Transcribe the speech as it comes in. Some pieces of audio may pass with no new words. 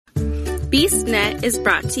BeastNet is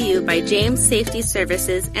brought to you by James Safety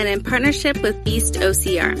Services and in partnership with Beast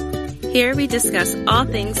OCR. Here we discuss all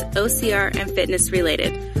things OCR and fitness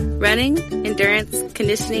related, running, endurance,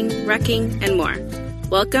 conditioning, wrecking, and more.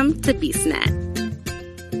 Welcome to BeastNet.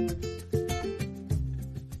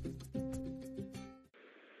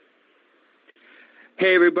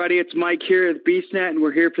 Hey everybody, it's Mike here at BeastNet, and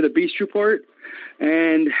we're here for the Beast Report.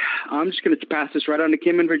 And I'm just going to pass this right on to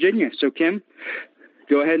Kim in Virginia. So Kim,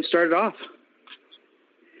 go ahead and start it off.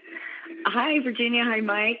 Hi, Virginia. Hi,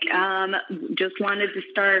 Mike. Just wanted to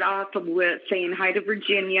start off with saying hi to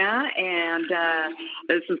Virginia, and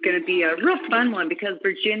this is going to be a real fun one because,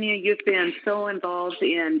 Virginia, you've been so involved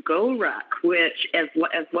in GORUCK, which, as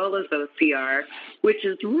well as OCR, which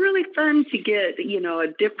is really fun to get,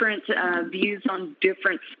 a different views on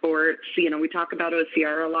different sports. We talk about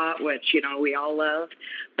OCR a lot, which, we all love,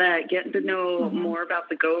 but getting to know more about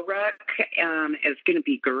the GORUCK is going to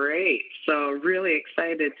be great. So really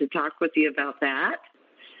excited to talk with you about that.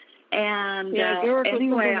 And GORUCK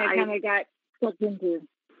anyway, I kind of got sucked into.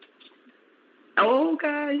 Oh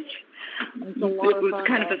gosh, it's a lot it was of fun,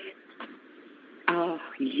 kind of a. Oh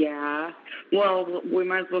yeah. Well, we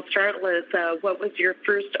might as well start with what was your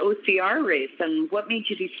first OCR race, and what made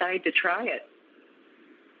you decide to try it?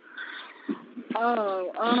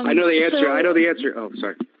 I know the answer. Oh,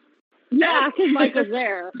 sorry. Yeah, because Mike was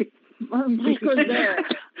there. Mike was there.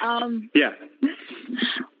 Yeah.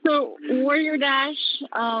 So Warrior Dash,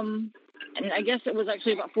 and I guess it was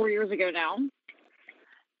actually about 4 years ago now,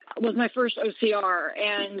 was my first OCR,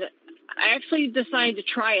 and I actually decided to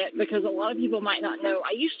try it because a lot of people might not know.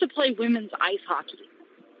 I used to play women's ice hockey,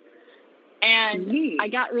 and I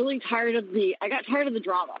got really tired of the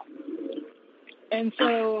drama, and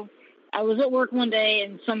so I was at work one day,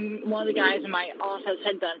 and one of the guys in my office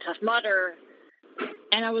had done Tough Mudder.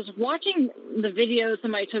 And I was watching the videos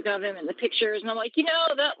somebody took of him and the pictures, and I'm like,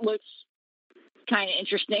 that looks kind of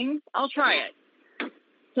interesting. I'll try it.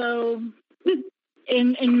 So,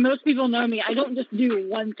 and most people know me. I don't just do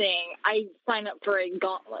one thing. I sign up for a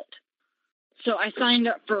gauntlet. So I signed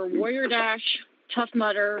up for Warrior Dash, Tough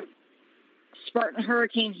Mudder, Spartan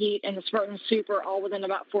Hurricane Heat, and the Spartan Super, all within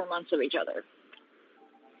about 4 months of each other.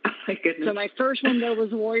 Oh my goodness. So my first one, though,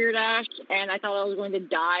 was Warrior Dash, and I thought I was going to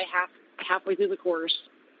die halfway through the course.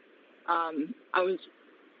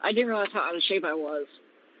 I didn't realize how out of shape I was,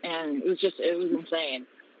 and it was insane.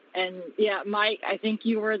 And yeah, Mike, I think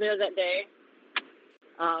you were there that day.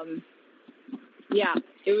 Yeah,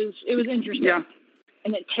 it was interesting. Yeah.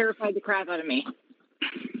 And it terrified the crap out of me.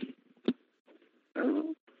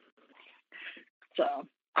 So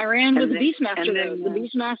I ran with the Beastmaster, though. The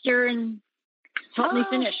Beastmaster, and helped me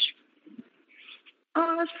finish.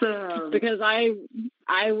 Awesome. Because I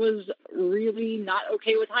was really not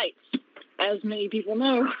okay with heights. As many people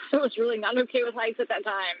know, I was really not okay with heights at that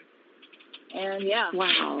time. And yeah.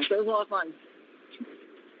 Wow. So it was a lot of fun.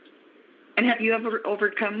 And have you ever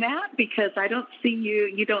overcome that? Because I don't see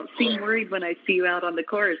you don't seem worried when I see you out on the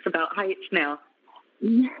course about heights now.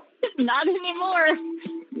 Not anymore.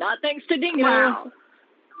 Not thanks to Dingo.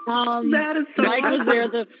 Wow. That is so Mike awesome.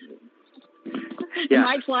 was there. Yeah.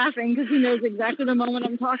 Mike's laughing because he knows exactly the moment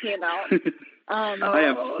I'm talking about. I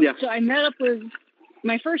am. Yeah. So I met up with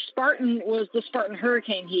my first Spartan was the Spartan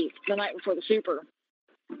Hurricane Heat the night before the Super,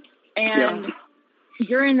 and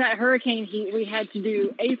during that Hurricane Heat we had to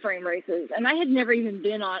do A-frame races, and I had never even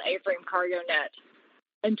been on A-frame cargo net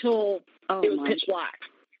until it was pitch black.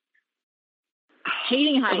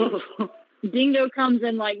 Hating heights. Dingo comes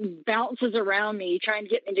and bounces around me trying to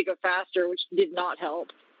get me to go faster, which did not help.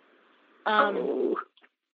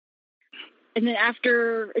 And then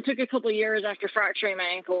after, it took a couple of years after fracturing my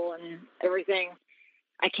ankle and everything,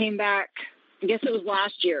 I came back, I guess it was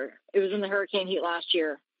last year. It was in the Hurricane Heat last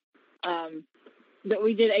year. That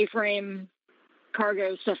we did A-frame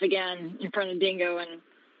cargo stuff again in front of Dingo, and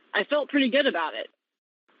I felt pretty good about it.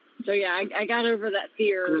 So yeah, I got over that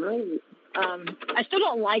fear. I still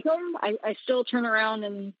don't like them. I still turn around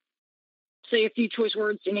and say a few choice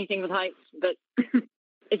words, anything with heights, but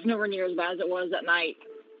it's nowhere near as bad as it was that night.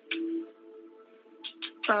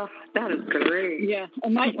 Oh, that is great. Yeah,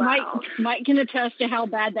 and Mike can attest to how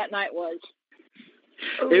bad that night was.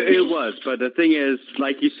 It was, but the thing is,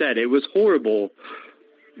 like you said, it was horrible,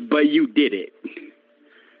 but you did it.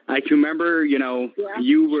 I can remember, you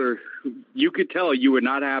could tell you were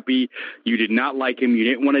not happy. You did not like him. You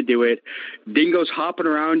didn't want to do it. Dingo's hopping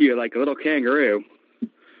around you like a little kangaroo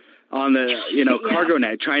on the, cargo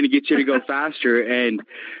net, trying to get you to go faster. And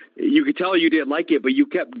you could tell you didn't like it, but you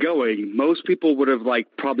kept going. Most people would have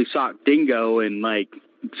probably socked Dingo and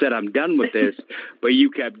said, I'm done with this, but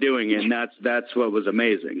you kept doing it. And that's what was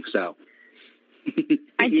amazing. So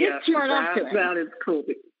I did smart off to him. That is cool.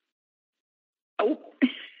 Oh.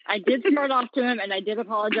 I did smart off to him, and I did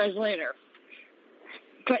apologize later.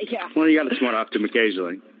 But yeah. Well, you got to smart off to him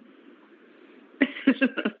occasionally.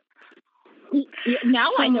 Now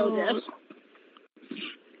I know this.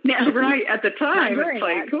 Yeah, right. At the time, it's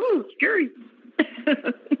like, ooh, scary.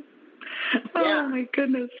 Oh, my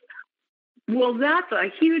goodness. Well, that's a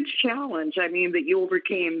huge challenge, I mean, that you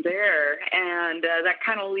overcame there. And that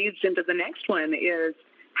kind of leads into the next one is,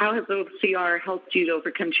 how has OCR helped you to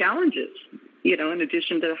overcome challenges, in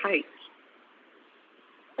addition to heights?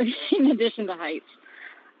 In addition to heights.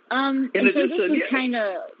 In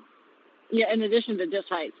addition to just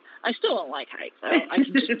heights. I still don't like heights. I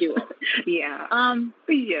can just do it. Yeah.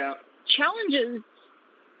 Challenges,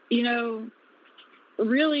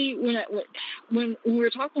 really, when we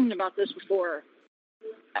were talking about this before,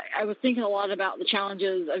 I was thinking a lot about the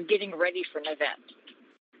challenges of getting ready for an event.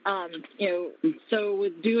 So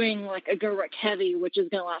with doing like a GoRuck Heavy, which is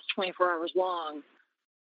going to last 24 hours long,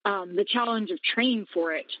 the challenge of training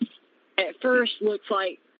for it at first looks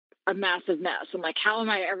like a massive mess. I'm like, how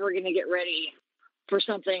am I ever going to get ready for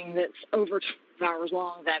something that's over 12 hours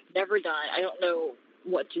long that I've never done? I don't know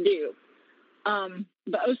what to do.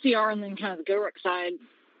 But OCR and then kind of the GoRuck side,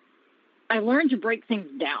 I learned to break things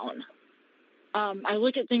down. I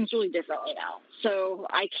look at things really differently now. So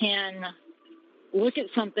I can look at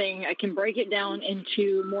something, I can break it down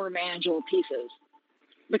into more manageable pieces.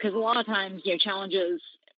 Because a lot of times, challenges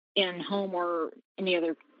in home or any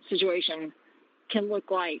other situation can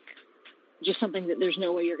look like just something that there's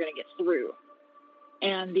no way you're going to get through.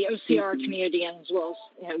 And the OCR community, and as well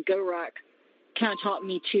as GoRuck, kind of taught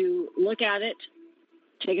me to look at it,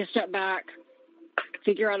 take a step back,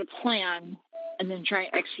 figure out a plan, and then try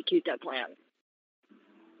and execute that plan.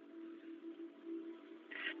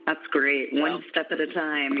 That's great. Yeah. One step at a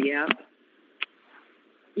time. Yeah.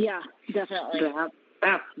 Yeah, definitely.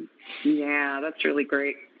 That's really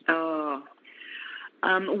great. Oh.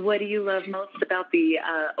 What do you love most about the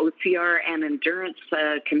OCR and endurance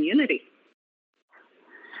community?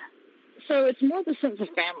 So it's more the sense of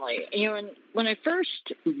family. And when I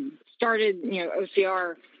first started,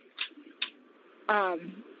 OCR,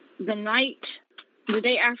 the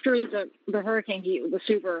day after the hurricane heat with the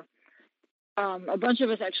Super, a bunch of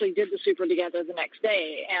us actually did the Super together the next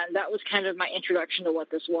day, and that was kind of my introduction to what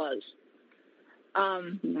this was.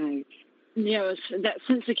 Nice. That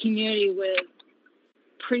sense of community with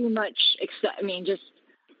pretty much, just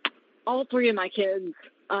all three of my kids,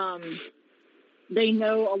 they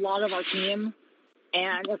know a lot of our team,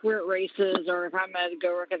 and if we're at races or if I'm at a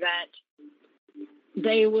GoRuck event,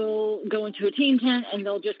 they will go into a team tent and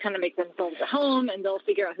they'll just kind of make themselves at home, and they'll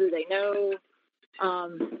figure out who they know.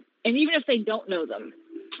 And even if they don't know them,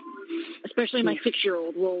 especially my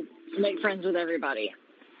 6-year-old will make friends with everybody.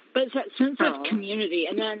 But it's that sense of community.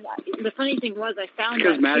 And then the funny thing was, I found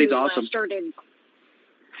because that Maddie's too awesome. When I started.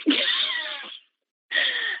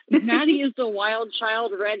 Maddie is the wild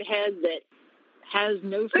child redhead that has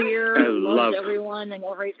no fear, loves everyone and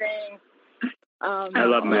everything. I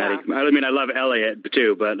love Maddie. Yeah. I love Elliot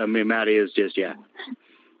too, but Maddie is just yeah.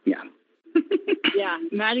 Yeah,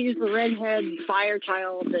 Maddie is the redhead fire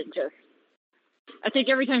child that just. I think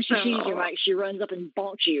every time she sees you, Mike, she runs up and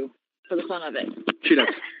bonks you for the fun of it. She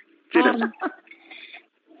does.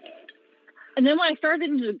 And then when I started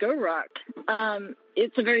into the GoRuck,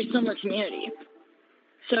 it's a very similar community.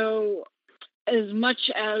 So as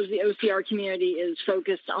much as the OCR community is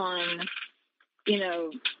focused on,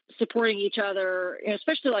 supporting each other,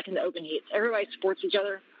 especially like in the open heats, everybody supports each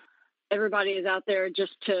other. Everybody is out there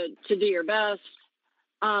just to do your best.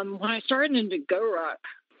 When I started into GoRuck,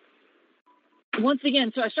 once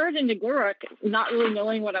again, so I started into GoRuck not really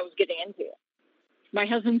knowing what I was getting into. My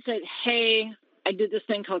husband said, hey, I did this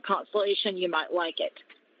thing called Constellation. You might like it.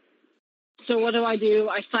 So what do?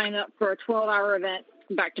 I sign up for a 12-hour event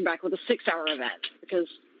back-to-back with a 6-hour event because,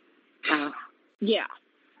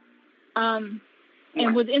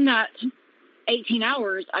 and within that 18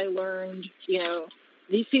 hours, I learned,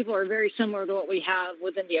 these people are very similar to what we have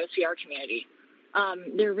within the OCR community.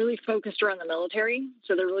 They're really focused around the military.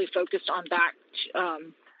 So they're really focused on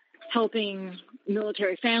helping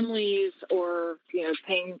military families or,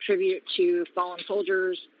 paying tribute to fallen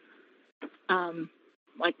soldiers,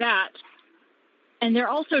 like that. And they're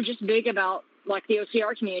also just big about, like the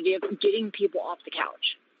OCR community, of getting people off the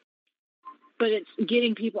couch. But it's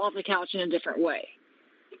getting people off the couch in a different way.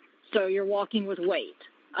 So you're walking with weight.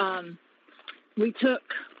 So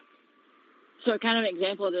kind of an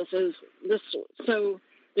example of this is this. So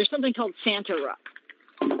there's something called Santa Ruck,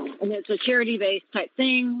 and it's a charity-based type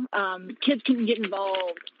thing. Kids can get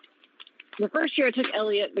involved the first year I took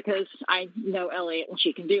Elliot because I know Elliot and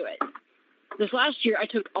she can do it. This last year I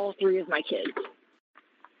took all 3 of my kids.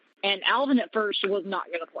 And Alvin at first was not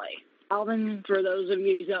going to play. Alvin, for those of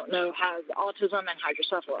you who don't know, has autism and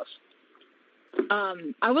hydrocephalus.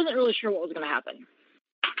 I wasn't really sure what was going to happen.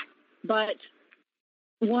 But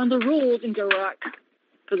one of the rules in Go Ruck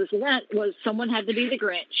for this event was someone had to be the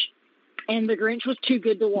Grinch. And the Grinch was too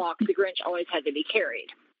good to walk. The Grinch always had to be carried.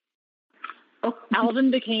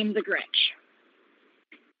 Alvin became the Grinch.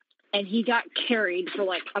 And he got carried for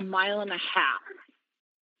like a mile and a half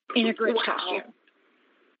in a Grinch costume.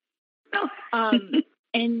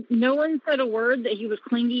 And no one said a word that he was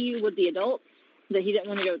clingy with the adults, that he didn't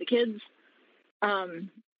want to go with the kids.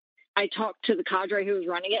 I talked to the cadre who was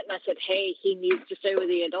running it, and I said, hey, he needs to stay with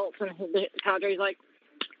the adults. And the cadre's like,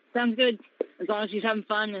 sounds good, as long as he's having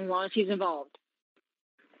fun and as long as he's involved.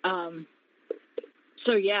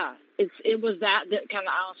 So, yeah, it was that kind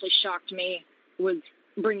of honestly shocked me with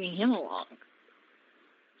bringing him along.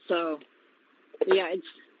 So, yeah,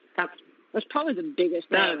 that's probably the biggest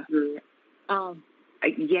thing.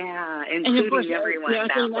 Yeah, including everyone that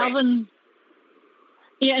way. Alvin,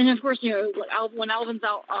 yeah, and of course, when Alvin's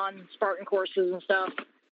out on Spartan courses and stuff,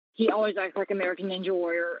 he always acts like American Ninja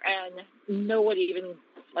Warrior, and nobody even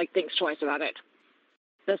thinks twice about it.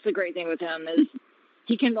 That's the great thing with him is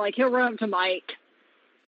he can he'll run up to Mike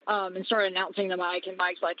and start announcing to Mike, and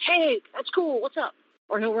Mike's like, "Hey, that's cool. What's up?"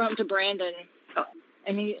 Or he'll run up to Brandon,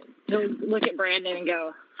 and he'll look at Brandon and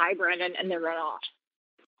go, "Hi, Brandon," and then run off.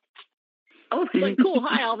 Oh, it's like, cool.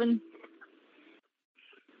 Hi, Alvin.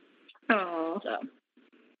 Oh, so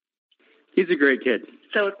he's a great kid.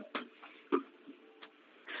 So,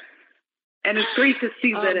 and it's great to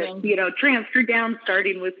see that it transferred down,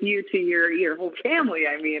 starting with you to your whole family.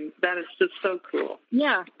 I mean, that is just so cool.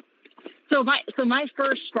 Yeah. So my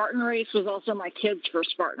first Spartan race was also my kid's first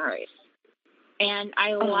Spartan race, and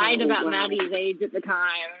I lied about Maddie's age at the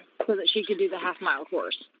time so that she could do the half-mile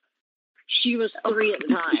course. She was 3 at the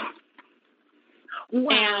time.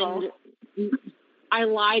 Wow. And I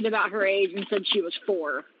lied about her age and said she was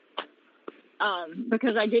 4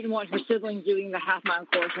 because I didn't want her siblings doing the half-mile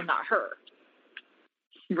course and not her.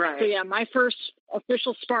 Right. So, yeah, my first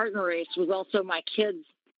official Spartan race was also my kids'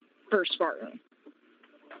 first Spartan.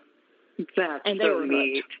 That's and they so were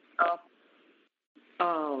neat.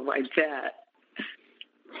 Oh, I bet.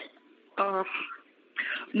 Oh.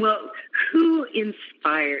 Well, who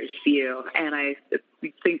inspires you? And I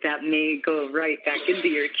think that may go right back into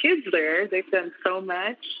your kids there. They've done so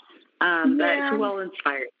much. That who all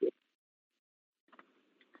inspires you?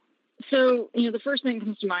 So, the first thing that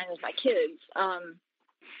comes to mind is my kids.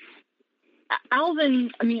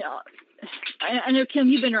 Alvin, I know, Kim,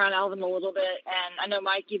 you've been around Alvin a little bit, and I know,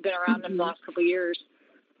 Mike, you've been around him the last couple of years.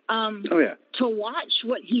 Oh, yeah. To watch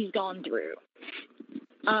what he's gone through,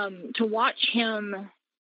 to watch him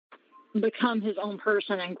become his own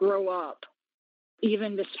person and grow up,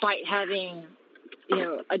 even despite having,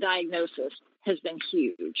 a diagnosis, has been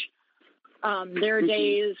huge. There are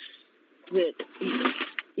days that,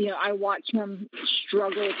 I watch him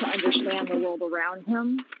struggle to understand the world around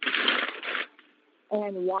him,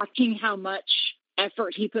 and watching how much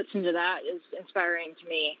effort he puts into that is inspiring to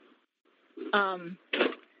me.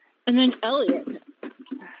 And then Elliot.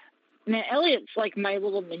 Man, Elliot's like my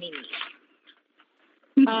little mini me.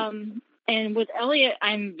 And with Elliot,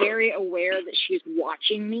 I'm very aware that she's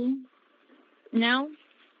watching me now.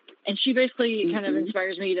 And she basically kind of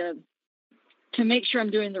inspires me to make sure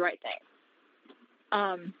I'm doing the right thing.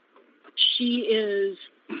 She is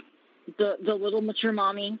the little mature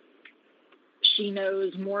mommy. She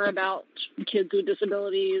knows more about kids with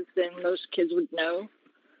disabilities than most kids would know.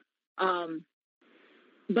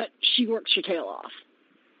 But she works her tail off.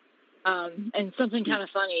 And something kind of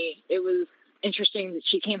funny, it was interesting that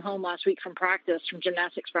she came home last week from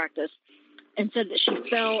gymnastics practice, and said that she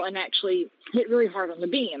fell and actually hit really hard on the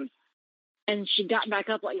beam. And she got back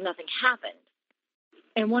up like nothing happened.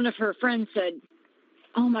 And one of her friends said,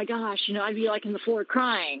 "Oh my gosh, I'd be like in the floor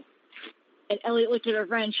crying." And Elliot looked at her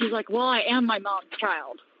friend. She's like, "Well, I am my mom's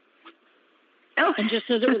child." Oh. And just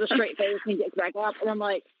says it with a straight face and gets back up. And I'm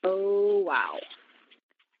like, oh, wow.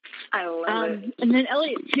 I love it. And then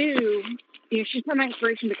Elliot, too, she's my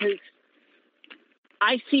inspiration because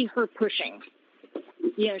I see her pushing.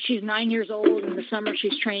 She's 9 years old. In the summer,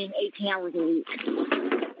 she's training 18 hours a week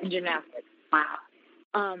in gymnastics.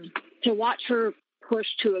 Wow. To watch her push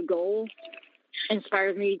to a goal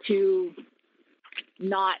inspires me to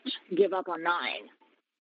not give up on 9.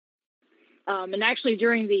 And actually,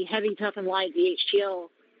 during the Heavy, Tough, and Light, the HTL,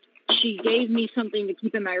 she gave me something to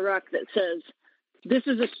keep in my ruck that says, "This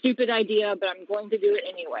is a stupid idea, but I'm going to do it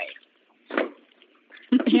anyway."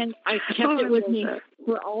 And I kept it with me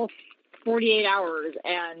for all 48 hours,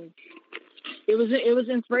 and it was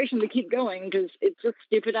inspiration to keep going because it's a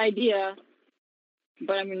stupid idea,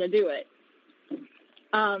 but I'm going to do it.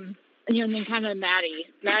 And then kind of Maddie,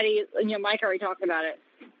 Mike already talked about it.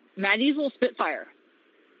 Maddie's a little spitfire.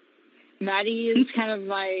 Maddie is kind of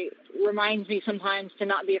reminds me sometimes to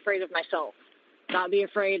not be afraid of myself, not be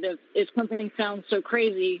afraid of, if something sounds so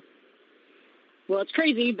crazy, well, it's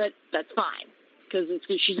crazy, but that's fine because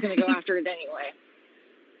she's going to go after it anyway.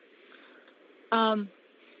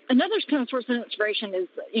 Another kind of source of inspiration is,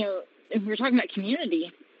 if we're talking about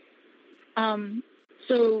community.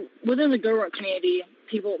 So within the GoRuck community,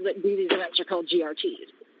 people that do these events are called GRTs.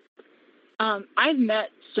 I've met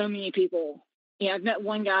so many people. I've met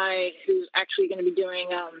one guy who's actually going to be doing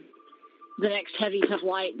the next Heavy Tough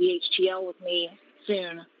Light, the HTL, with me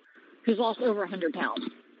soon, who's lost over 100 pounds.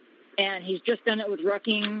 And he's just done it with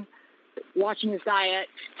rucking, watching his diet,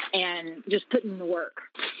 and just putting in the work.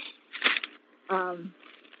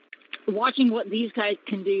 Watching what these guys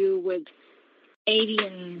can do with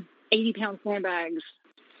 80-pound sandbags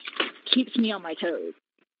keeps me on my toes.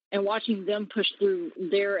 And watching them push through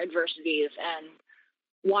their adversities and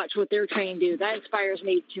watch what they're trying to do, that inspires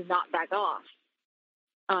me to not back off.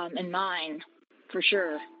 And mine, for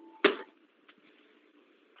sure.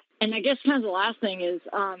 And I guess kind of the last thing is,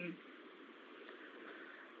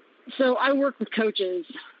 so I work with coaches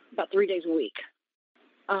about 3 days a week.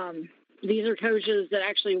 These are coaches that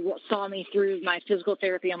actually saw me through my physical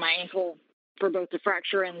therapy on my ankle for both the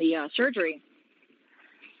fracture and the surgery.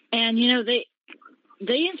 And,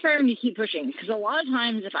 they inspire me to keep pushing because a lot of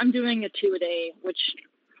times if I'm doing a 2 a day, which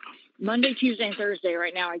Monday, Tuesday, and Thursday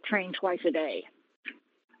right now, I train twice a day.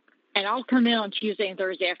 And I'll come in on Tuesday and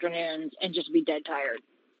Thursday afternoons and just be dead tired.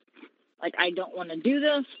 Like, I don't want to do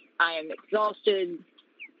this. I am exhausted.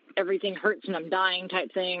 Everything hurts and I'm dying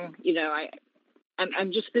type thing.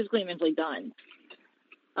 I'm just physically and mentally done.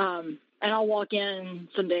 And I'll walk in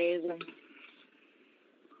some days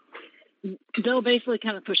and they'll basically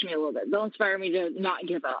kind of push me a little bit. They'll inspire me to not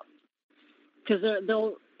give up because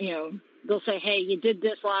they'll say, hey, you did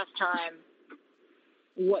this last time.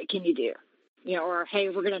 What can you do? Or, hey,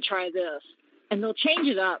 we're going to try this. And they'll change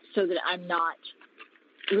it up so that I'm not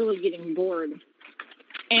really getting bored.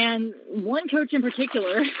 And one coach in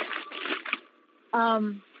particular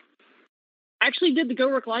actually did the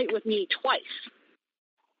GoRuck Light with me twice.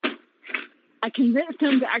 I convinced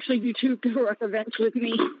him to actually do 2 GoRuck events with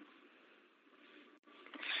me.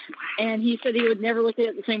 And he said he would never look at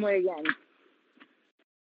it the same way again.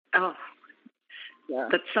 Oh, yeah.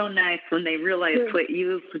 That's so nice when they realize what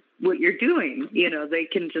you're doing. They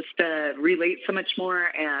can just relate so much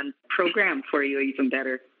more and program for you even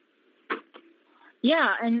better.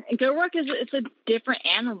 Yeah, and GoRuck it's a different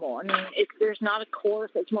animal. I mean, there's not a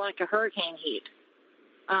course. It's more like a hurricane heat.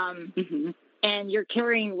 And you're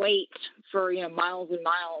carrying weight for, miles and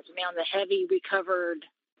miles. I mean, on the heavy, we covered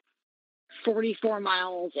 44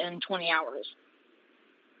 miles in 20 hours.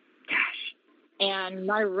 Gosh. And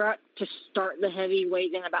my ruck to start the heavy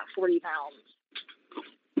weighed in about 40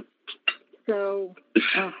 pounds. So,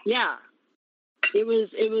 yeah, it was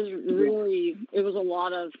really, it was a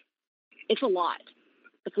lot of, it's a lot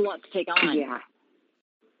to take on. Yeah.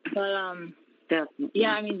 But, definitely.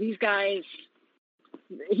 Yeah, I mean, these guys,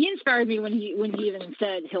 he inspired me when he even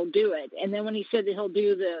said he'll do it. And then when he said that he'll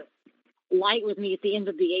do the light with me at the end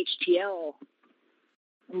of the HTL,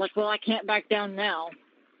 I'm like, well, I can't back down now.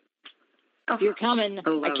 If you're coming,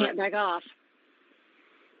 I can't back off.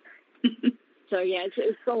 So yeah,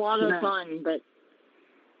 it's a lot of fun, but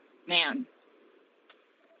man.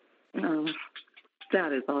 Oh,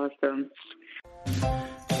 that is awesome.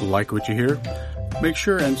 Like what you hear? Make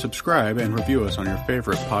sure and subscribe and review us on your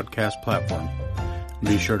favorite podcast platform.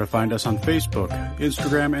 Be sure to find us on Facebook,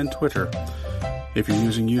 Instagram, and Twitter. If you're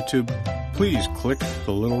using YouTube, please click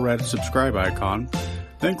the little red subscribe icon,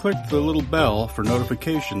 then click the little bell for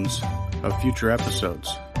notifications of future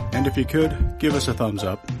episodes. And if you could, give us a thumbs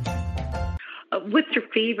up. What's your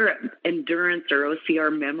favorite endurance or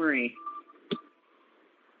OCR memory?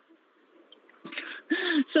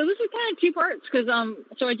 So this is kind of 2 parts because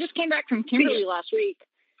so I just came back from Kimberly last week,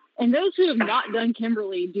 and those who have not done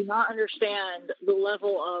Kimberly do not understand the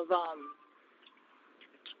level of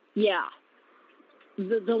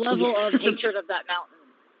the level of hatred of that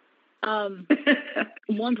mountain.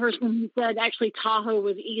 One person said actually Tahoe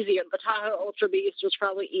was easier. The Tahoe Ultra Beast was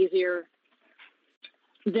probably easier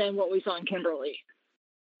than what we saw in Kimberly.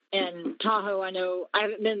 And Tahoe, I know I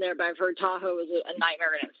haven't been there, but I've heard Tahoe is a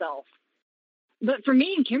nightmare in itself. But for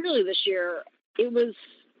me in Kimberly this year, it was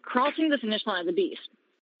crossing the finish line of the beast.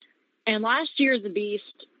 And last year, the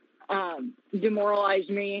Beast demoralized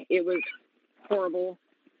me. It was horrible.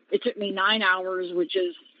 It took me 9 hours, which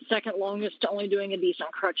is second longest to only doing a Beast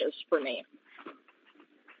on crutches for me.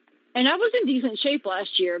 And I was in decent shape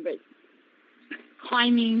last year, but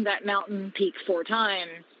climbing that mountain peak 4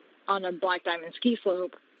 times on a Black Diamond ski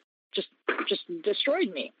slope just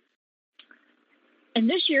destroyed me. And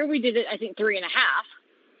this year we did it, I think, 3.5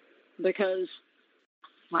 because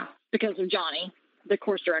of Johnny, the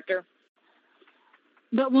course director.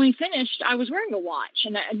 But when we finished, I was wearing a watch,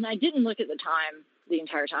 and I didn't look at the time the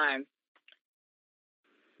entire time.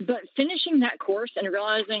 But finishing that course and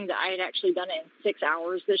realizing that I had actually done it in 6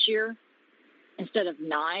 hours this year instead of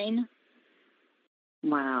 9,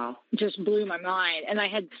 wow, just blew my mind. And I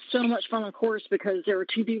had so much fun on the course because there were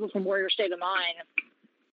 2 people from Warrior State of Mind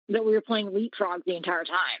that we were playing leapfrog the entire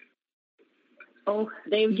time. Oh,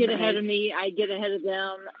 they would get ahead of me, I'd get ahead of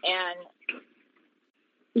them, and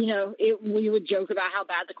we would joke about how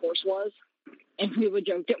bad the course was, and we would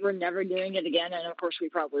joke that we're never doing it again, and of course we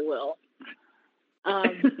probably will.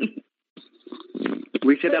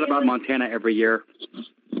 We say that about Montana every year.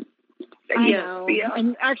 I know. Yeah.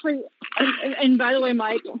 And actually, and by the way,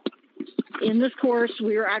 Mike, in this course,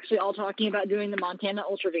 we were actually all talking about doing the Montana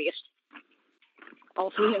Ultra Beast. All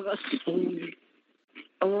 3 of us.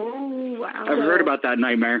 Oh, wow. I've heard about that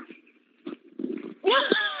nightmare.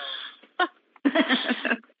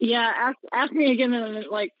 Yeah, ask me again in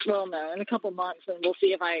a couple months, and we'll see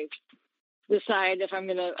if I decide if I'm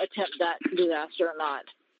going to attempt that disaster or not.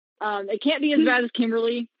 It can't be as bad as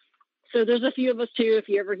Kimberly. So there's a few of us too. If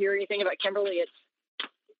you ever hear anything about Kimberly, it's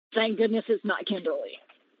thank goodness it's not Kimberly.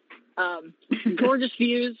 Gorgeous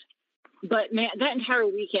views, but man, that entire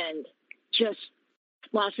weekend, just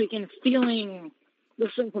last weekend, feeling the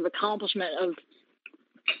sense of accomplishment of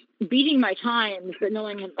beating my times, but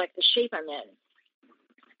knowing like the shape I'm in.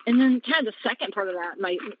 And then kind of the second part of that,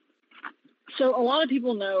 so a lot of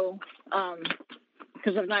people know,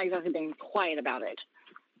 because I've not exactly been quiet about it.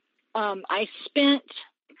 I spent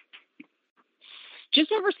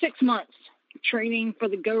just over 6 months training for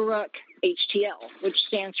the GORUCK HTL, which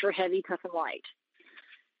stands for Heavy, Tough, and Light.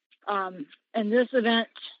 And this event,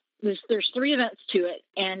 there's 3 events to it,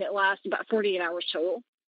 and it lasts about 48 hours total.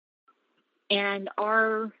 And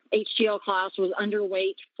our HTL class was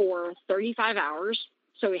underweight for 35 hours,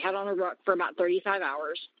 so we had on a ruck for about 35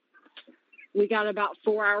 hours. We got about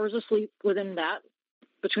 4 hours of sleep within that,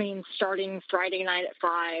 between starting Friday night at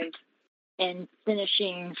 5 and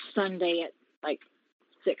finishing Sunday at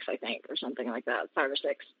 6, I think, or something like that, 5 or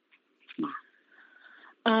 6.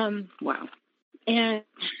 Wow. And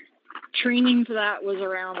training for that was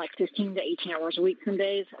around 15 to 18 hours a week some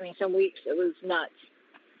days. I mean, some weeks it was nuts.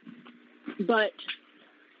 But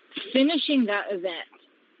finishing that event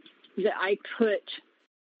that I put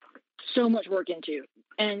so much work into,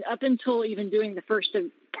 and up until even doing the first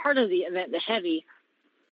part of the event, the heavy,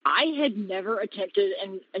 I had never attempted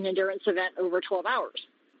an endurance event over 12 hours.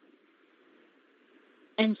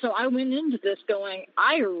 And so I went into this going,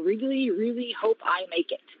 I really, really hope I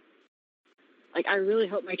make it. I really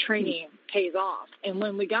hope my training pays off. And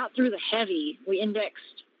when we got through the heavy, we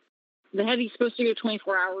indexed. The heavy's supposed to go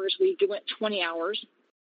 24 hours. We went 20 hours,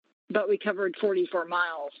 but we covered 44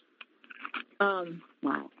 miles.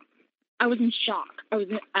 Wow. I was in shock. I was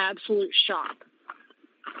in absolute shock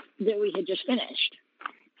that we had just finished.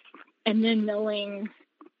 And then knowing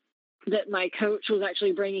that my coach was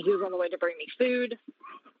actually he was on the way to bring me food.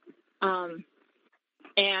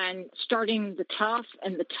 And starting the tough,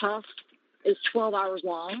 and the tough is 12 hours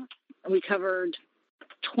long, and we covered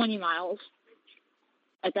 20 miles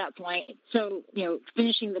at that point. So,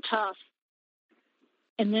 finishing the tough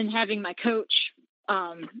and then having my coach,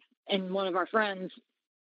 and one of our friends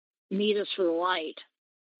meet us for the light.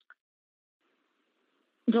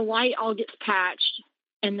 The light all gets patched.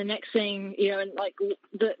 And the next thing,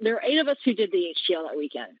 there are 8 of us who did the HTL that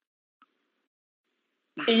weekend.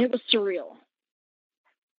 And it was surreal.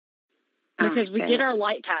 Because we get our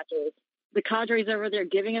light patches. The cadre's over there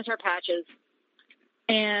giving us our patches.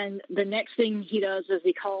 And the next thing he does is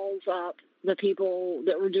he calls up the people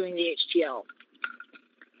that were doing the HTL.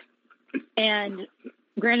 And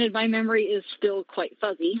granted, my memory is still quite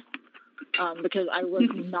fuzzy, because I was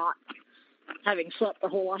not having slept a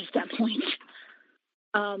whole lot at that point.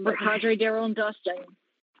 But Cadre Daryl and Dustin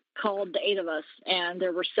called the 8 of us, and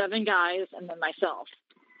there were 7 guys and then myself.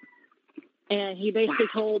 And he basically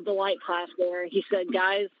told the light class there, he said,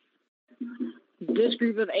 guys, this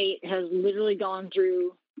group of 8 has literally gone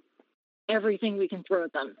through everything we can throw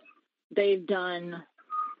at them. They've done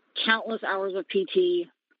countless hours of PT.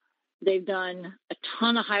 They've done a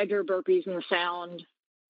ton of hydro burpees in the sound.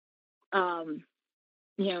 miles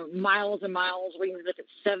and miles. We ended up at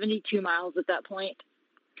 72 miles at that point.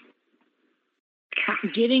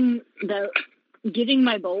 Getting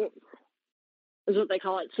my bolt is what they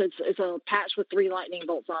call it. So it's a patch with 3 lightning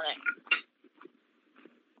bolts on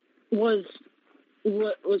it. Was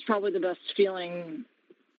probably the best feeling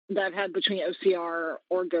that I've had between OCR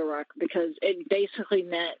or GORUCK, because it basically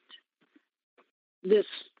meant this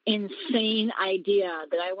insane idea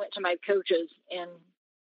that I went to my coaches in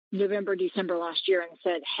November, December last year and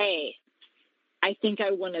said, hey, I think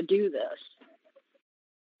I want to do this.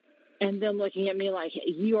 And them looking at me like,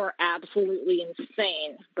 you are absolutely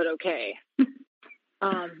insane, but okay.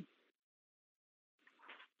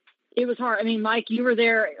 It was hard. I mean, Mike, you were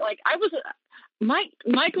there. Like Mike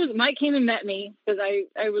came and met me because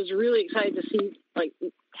I was really excited to see, like,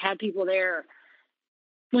 have people there.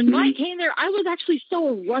 When Mike came there, I was actually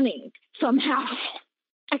still running somehow.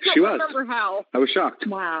 I can't remember how. I was shocked.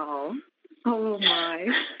 Wow. Oh my.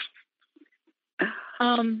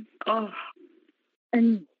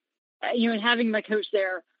 And and having my coach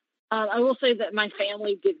there, I will say that my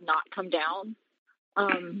family did not come down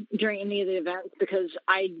during any of the events, because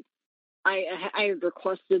I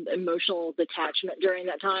requested emotional detachment during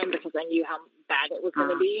that time because I knew how bad it was going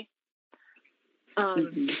to be.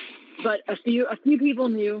 But a few people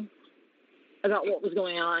knew about what was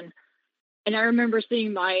going on, and I remember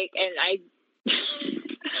seeing Mike, and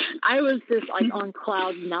I was just like on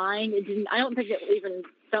cloud 9. I don't think it even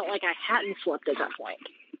felt like I hadn't slept at that point.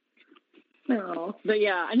 No, but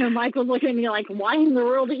yeah, I know Mike was looking at me like, "Why in the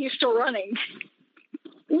world are you still running?"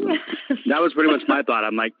 That was pretty much my thought.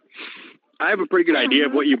 I'm like, I have a pretty good idea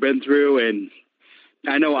of what you've been through, and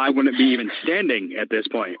I know I wouldn't be even standing at this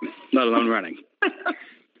point, let alone running.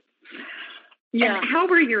 Yeah. And how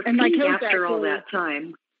were your feet after all that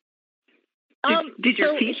time? Did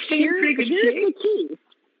your feet stay in pretty good shape? Here's the key.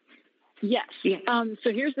 Yes. Yeah.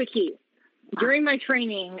 So here's the key. During my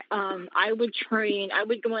training, I would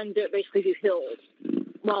go and basically do hills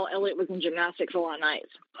while Elliot was in gymnastics a lot of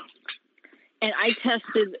nights. And I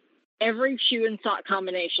tested every shoe and sock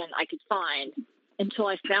combination I could find until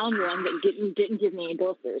I found one that didn't give me any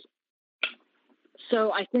blisters.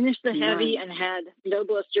 So I finished the heavy and had no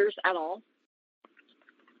blisters at all.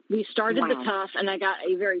 We started the tough, and I got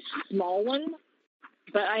a very small one,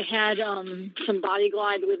 but I had some Body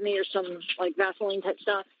Glide with me, or some like Vaseline type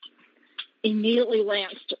stuff. Immediately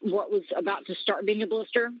lanced what was about to start being a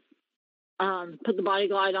blister. Put the Body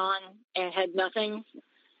Glide on and had nothing.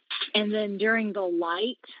 And then during the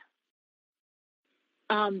light,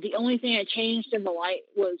 the only thing I changed in the light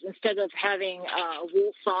was, instead of having a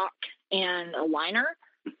wool sock and a liner,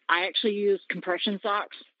 I actually used compression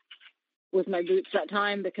socks with my boots that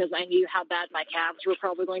time, because I knew how bad my calves were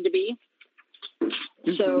probably going to be.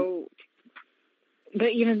 So,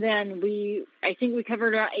 but even then, I think we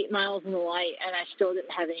covered about 8 miles in the light, and I still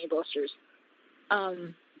didn't have any blisters.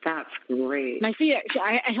 That's great. My feet,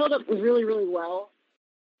 I held up really, really well.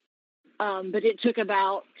 But it took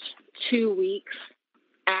about 2 weeks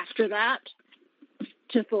after that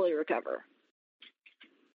to fully recover.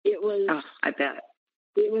 It was, I bet.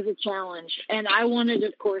 It was a challenge. And I wanted,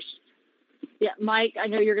 of course, Mike, I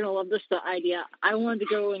know you're going to love this idea. I wanted to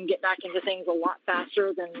go and get back into things a lot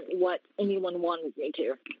faster than what anyone wanted me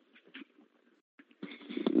to.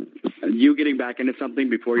 You getting back into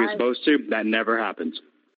something before you're supposed to, that never happens.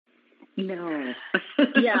 No.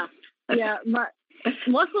 Yeah.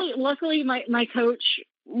 Luckily, my coach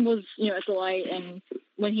was, at the light, and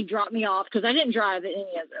when he dropped me off, because I didn't drive at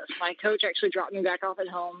any of this, my coach actually dropped me back off at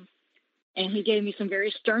home, and he gave me some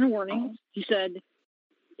very stern warnings. He said,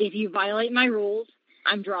 if you violate my rules,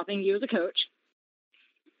 I'm dropping you as a coach.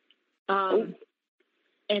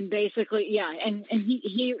 And basically, and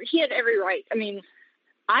he had every right. I mean,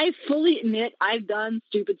 I fully admit I've done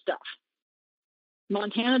stupid stuff.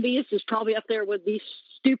 Montana Beast is probably up there with the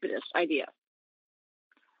stupidest idea.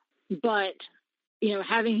 But,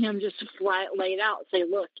 having him just flat lay it out and say,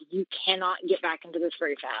 look, you cannot get back into this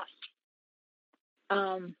very fast.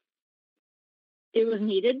 It was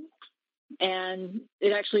needed, and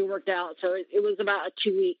it actually worked out. So it was about a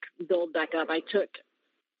 2-week build back up. I took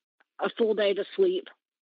a full day to sleep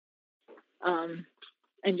and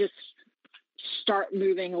just start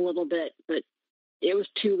moving a little bit. But it was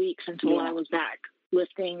 2 weeks until I was back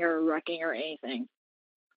lifting or rucking or anything.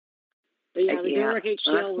 But the GORUCK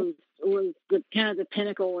HTL was the kind of the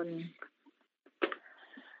pinnacle, and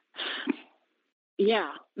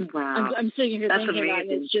wow, I'm sitting here thinking about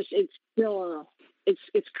it. It's still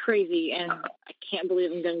it's crazy, and I can't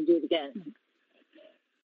believe I'm going to do it again.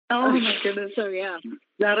 Oh my goodness! So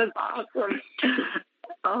that is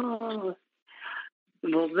awesome.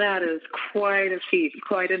 Well, that is quite a feat,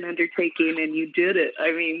 quite an undertaking, and you did it.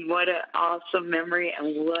 I mean, what an awesome memory,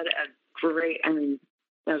 and what a great, I mean,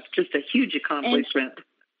 that's just a huge accomplishment.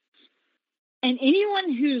 And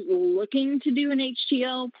anyone who's looking to do an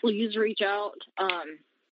HTL, please reach out.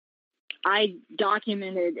 I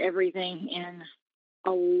documented everything in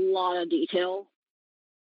a lot of detail.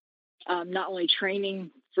 Not only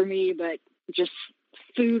training for me, but just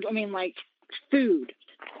food. I mean, like food.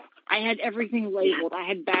 I had everything labeled. I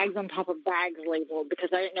had bags on top of bags labeled because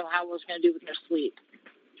I didn't know how I was going to do with their sleep.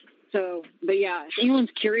 So, but yeah, if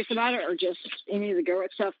anyone's curious about it or just any of the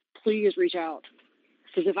GoRuck stuff, please reach out.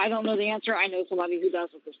 Because if I don't know the answer, I know somebody who does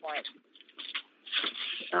at this point.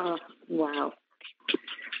 Oh, wow.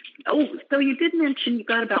 Oh, so you did mention you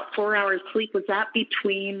got about 4 hours sleep. Was that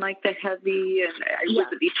between like the heavy and was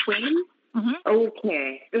it between? Mm-hmm.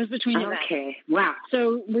 Okay. It was between events. Okay. Wow.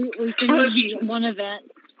 So we finished one event.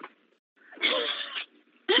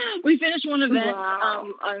 We finished one event. Wow.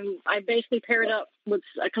 I basically paired up with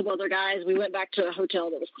a couple other guys. We went back to a hotel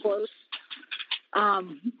that was close.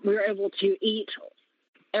 We were able to eat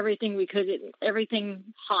everything we could, everything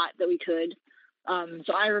hot that we could.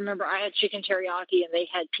 So I remember I had chicken teriyaki and they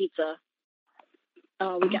had pizza.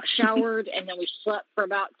 We got showered and then we slept for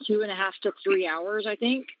about 2.5 to 3 hours, I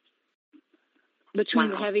think, between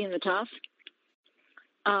the heavy and the tough.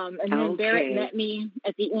 And then Barrett met me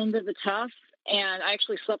at the end of the tough, and I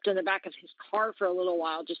actually slept in the back of his car for a little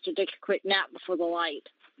while just to take a quick nap before the light.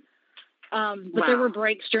 But there were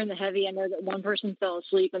breaks during the heavy. I know that one person fell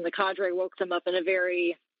asleep and the cadre woke them up in a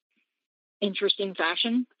very interesting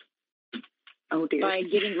fashion. Oh, dear. By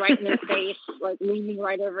getting right in their face, like leaning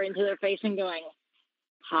right over into their face and going,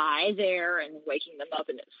 "Hi there," and waking them up,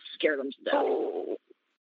 and it scared them to death. Oh,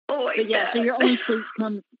 but yeah, so your own sleep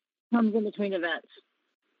comes in between events.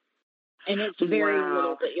 And it's very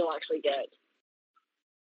little that you'll actually get.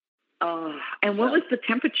 Oh, and what was the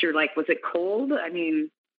temperature like? Was it cold? I mean,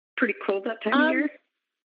 pretty cold that time of year?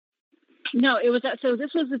 No, it was so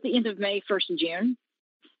this was at the end of May, 1st of June.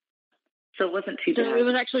 So it wasn't too bad. So it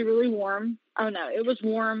was actually really warm. Oh, no, it was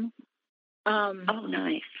warm. Oh,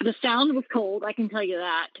 nice. The sound was cold, I can tell you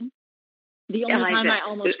that. The only time I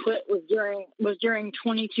almost quit was during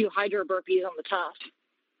 22 hydro burpees on the tough.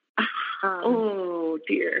 Oh,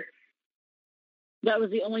 dear. That was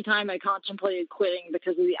the only time I contemplated quitting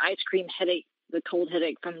because of the ice cream headache, the cold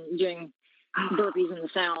headache from doing burpees in the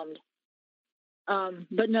sound.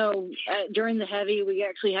 But no, during the heavy, we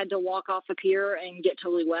actually had to walk off the pier and get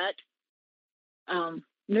totally wet.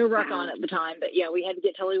 No ruck on at the time, but yeah, we had to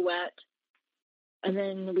get totally wet. And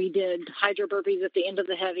then we did hydro burpees at the end of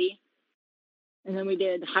the heavy. And then we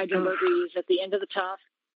did hydro burpees at the end of the tough.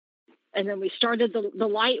 And then we started, the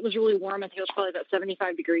light was really warm. I think it was probably about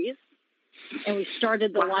 75 degrees. And we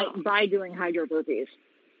started the light by doing hydro burpees.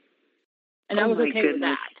 And I was okay with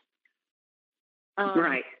that.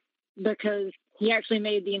 Right. Because he actually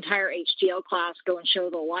made the entire HTL class go and show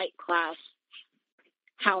the light class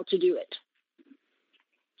how to do it.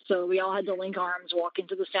 So we all had to link arms, walk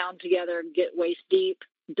into the sound together, get waist deep,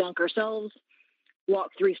 dunk ourselves,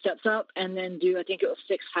 walk 3 steps up, and then do, I think it was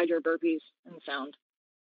 6 hydro burpees in the sound.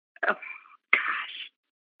 Oh,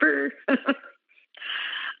 gosh.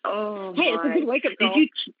 Oh, hey, it's a good wake-up call.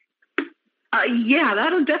 Yeah,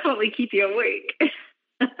 that'll definitely keep you awake.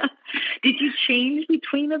 Did you change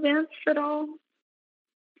between events at all?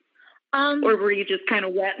 Or were you just kind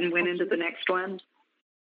of wet and went into the next one?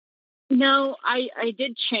 No, I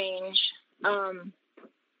did change.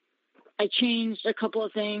 I changed a couple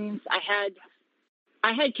of things. I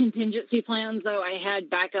had contingency plans, though. I had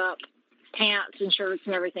backup pants and shirts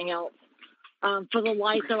and everything else. For the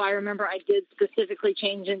light, though, I remember I did specifically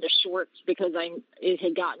change into shorts because it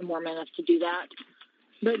had gotten warm enough to do that.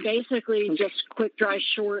 But basically, just quick dry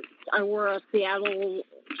shorts. I wore a Seattle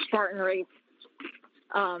Spartan Race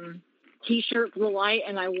T-shirt for the light,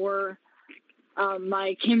 and I wore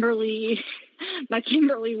my Kimberly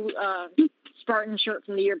Spartan shirt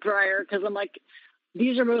from the year prior because I'm like,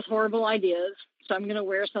 these are both horrible ideas, so I'm going to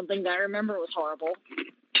wear something that I remember was horrible.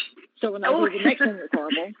 So when I do the next one, it's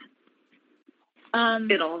horrible.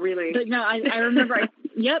 It all really. But no, I remember.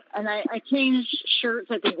 And I changed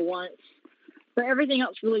shirts I think once, but everything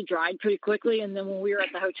else really dried pretty quickly. And then when we were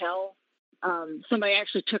at the hotel, somebody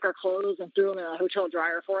actually took our clothes and threw them in a hotel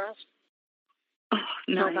dryer for us. Oh,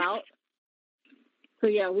 nice. Help out. So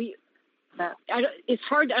yeah, it's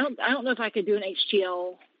hard. I don't know if I could do an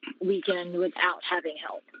HTL weekend without having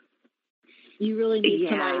help. You really need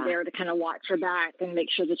somebody there to kind of watch your back and make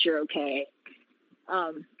sure that you're okay.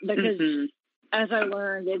 Because as I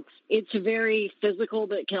learned, it's very physical,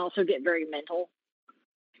 but it can also get very mental.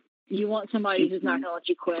 You want somebody who's not going to let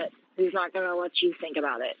you quit, who's not going to let you think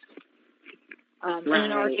about it. And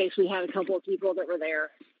in our case, we had a couple of people that were there.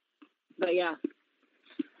 But yeah.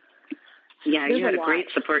 Yeah, you had a great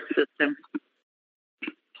support system.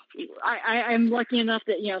 I'm lucky enough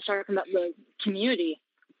that, talking about the community,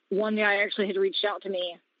 one guy actually had reached out to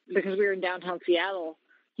me because we were in downtown Seattle.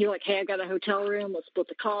 He was like, hey, I got a hotel room. Let's split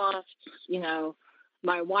the cost.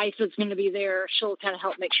 My wife is going to be there. She'll kind of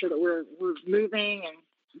help make sure that we're moving and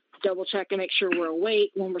double check and make sure we're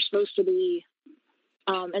awake when we're supposed to be.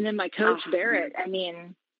 And then my coach, Barrett,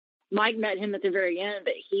 Mike met him at the very end,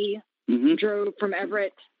 but he drove from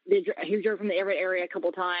Everett. He drove from the Everett area a couple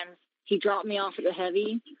of times. He dropped me off at the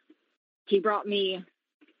Heavy. He brought me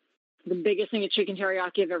the biggest thing of chicken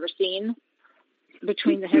teriyaki I've ever seen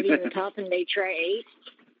between the Heavy and the Tough, and made sure I ate.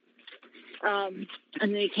 And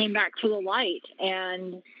then he came back for the light,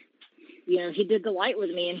 and he did the light with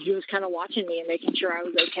me, and he was kind of watching me and making sure I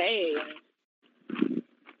was okay.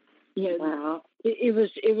 And, wow. It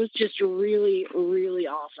was just really, really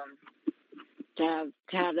awesome to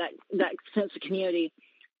have that sense of community.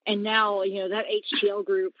 And now, that HTL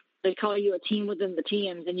group, they call you a team within the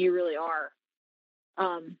teams, and you really are.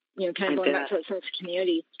 Kind of going back to that sense of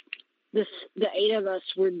community. The 8 of us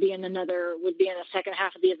would be in the second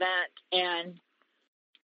half of the event, and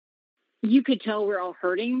you could tell we're all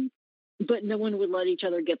hurting, but no one would let each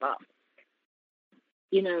other give up.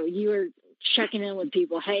 You were checking in with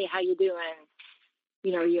people. Hey, how you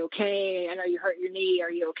doing? Are you okay? I know you hurt your knee.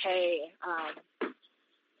 Are you okay?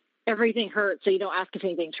 Everything hurts, so you don't ask if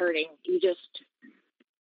anything's hurting. You just,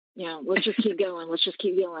 let's just keep going. Let's just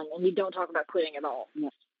keep going. And you don't talk about quitting at all.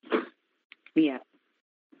 Yeah.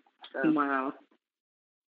 So. Wow.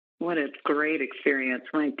 What a great experience.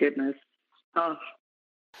 My goodness. Oh.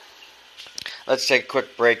 Let's take a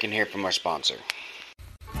quick break and hear from our sponsor.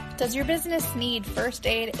 Does your business need first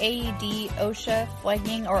aid, AED, OSHA,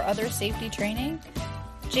 flagging, or other safety training?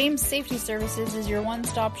 James Safety Services is your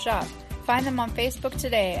one-stop shop. Find them on Facebook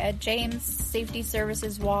today at James Safety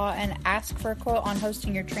Services WA and ask for a quote on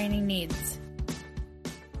hosting your training needs.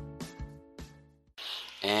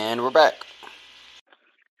 And we're back.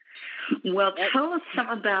 Well, tell us some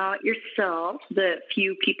about yourself that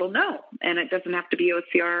few people know, and it doesn't have to be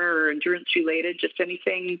OCR or endurance related, just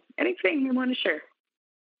anything you want to share.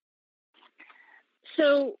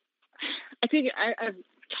 So I think I've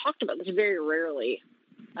talked about this very rarely.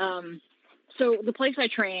 So the place I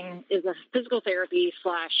train is a physical therapy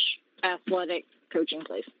 / athletic coaching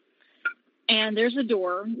place. And there's a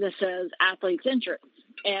door that says athletes entrance.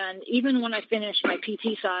 And even when I finished my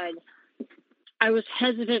PT side, I was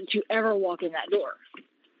hesitant to ever walk in that door.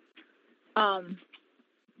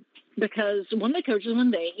 Because one of the coaches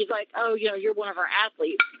one day, he's like, oh, you're one of our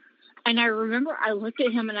athletes. And I remember I looked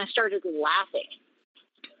at him and I started laughing.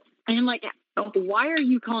 And I'm like, why are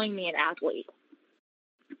you calling me an athlete?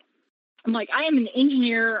 I'm like, I am an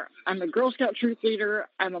engineer. I'm a Girl Scout troop leader.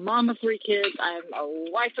 I'm a mom of 3 kids. I'm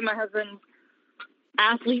a wife of my husband.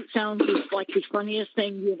 Athlete sounds like the funniest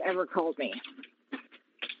thing you've ever called me.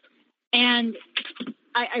 And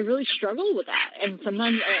I really struggled with that. And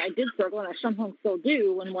sometimes I did struggle, and I sometimes still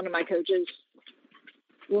do when one of my coaches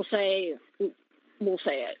will say it.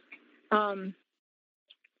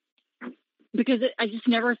 Because I just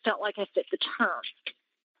never felt like I fit the term.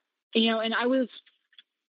 And I was,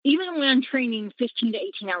 even when I'm training 15 to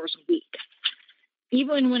 18 hours a week,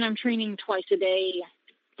 even when I'm training twice a day,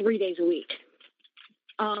 3 days a week,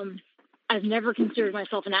 I've never considered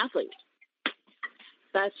myself an athlete.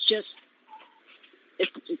 That's just,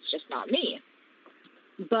 it's just not me.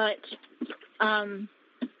 But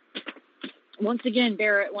once again,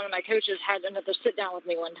 Barrett, one of my coaches, had another sit down with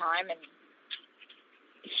me one time, and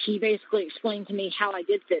he basically explained to me how I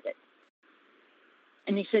did fit it.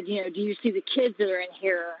 And he said, do you see the kids that are in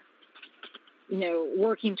here,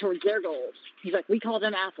 working towards their goals? He's like, we call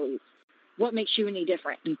them athletes. What makes you any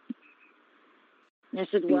different? And I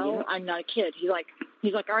said, well, I'm not a kid. He's like,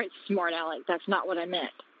 all right, smart Alec, that's not what I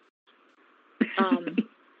meant.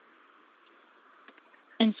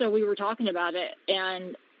 And so we were talking about it,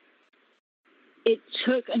 and it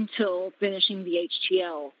took until finishing the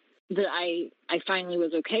HTL that I finally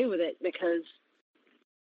was okay with it, because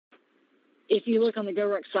if you look on the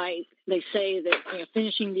GoRuck site, they say that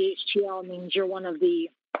finishing the HTL means you're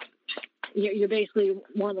you're basically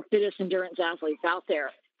one of the fittest endurance athletes out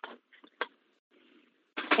there.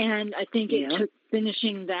 And I think it took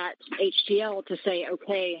finishing that HTL to say,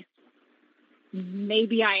 okay,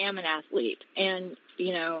 maybe I am an athlete, and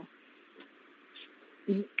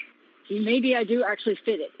maybe I do actually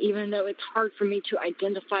fit it, even though it's hard for me to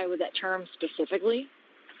identify with that term specifically.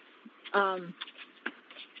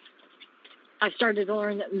 I've started to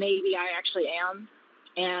learn that maybe I actually am.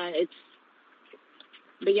 And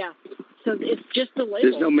but yeah, so it's just the label.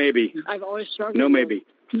 There's no maybe. I've always struggled. No maybe.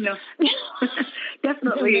 No,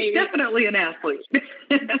 definitely an athlete.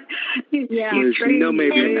 Yeah, there's no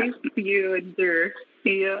maybe. You endure.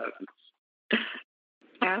 Yeah,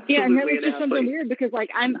 absolutely. Yeah, and that was just something weird because, like,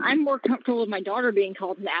 I'm more comfortable with my daughter being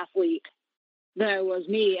called an athlete than I was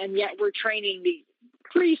me, and yet we're training the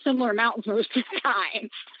pretty similar amounts most of the time.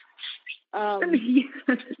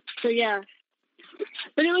 So yeah,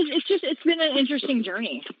 but it's been an interesting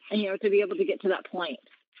journey, and to be able to get to that point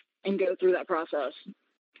and go through that process.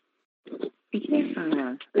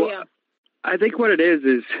 Yeah. Well, I think what it is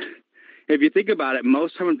if you think about it,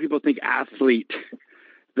 most time when people think athlete,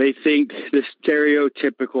 they think the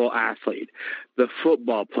stereotypical athlete, the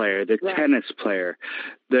football player, the tennis player,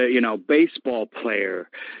 the, baseball player,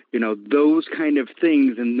 those kind of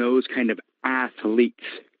things and those kind of athletes.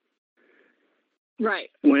 Right.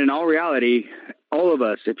 When in all reality, all of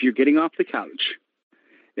us, if you're getting off the couch,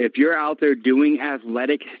 if you're out there doing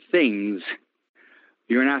athletic things,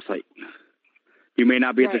 you're an athlete. You may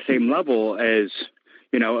not be at the same level as,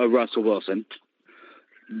 a Russell Wilson,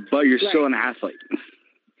 but you're still an athlete.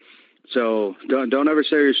 So don't ever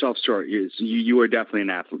sell yourself short. You are definitely an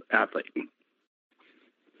athlete.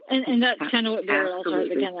 And that's kind of what Barrett also had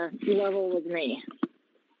to kind of level with me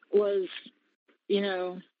was,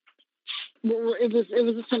 it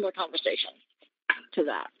was a similar conversation to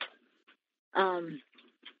that.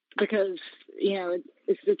 Because,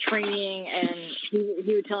 it's the training, and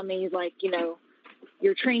he would tell me, like,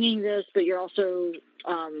 you're training this, but you're also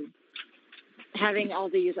having all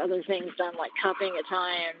these other things done, like cupping at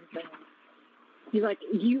times. And he's like,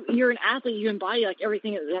 you're an athlete, you embody like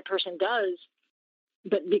everything that person does,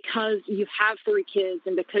 but because you have 3 kids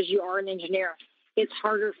and because you are an engineer, it's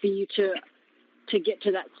harder for you to get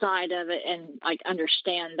to that side of it and like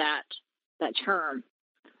understand that term.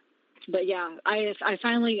 But yeah,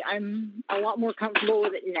 I'm a lot more comfortable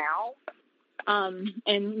with it now.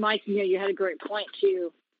 And Mike, you had a great point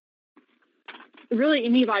too. Really,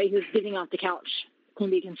 anybody who's getting off the couch can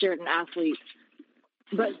be considered an athlete.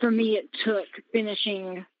 But for me, it took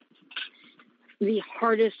finishing the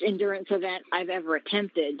hardest endurance event I've ever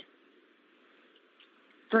attempted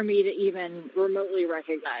for me to even remotely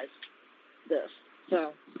recognize this.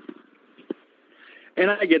 So,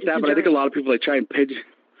 and I get that, but I think a lot of people try and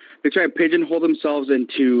pigeonhole themselves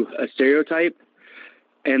into a stereotype.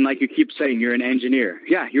 And like you keep saying, you're an engineer.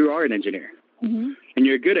 Yeah, you are an engineer. Mm-hmm. And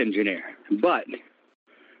you're a good engineer. But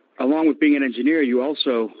along with being an engineer, you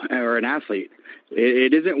also are an athlete.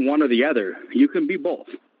 It isn't one or the other. You can be both.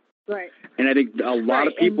 Right. And I think a lot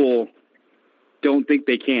of people don't think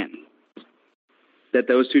they can, that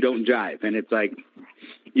those two don't jive. And it's like,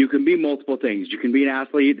 you can be multiple things. You can be an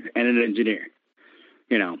athlete and an engineer,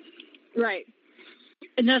 Right.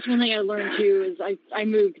 And that's one thing I learned too, is I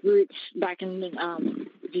moved groups back in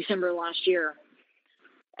December last year.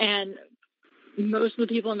 And most of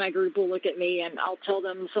the people in my group will look at me and I'll tell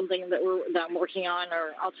them something that I'm working on,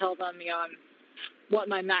 or I'll tell them, what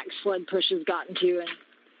my max sled push has gotten to. And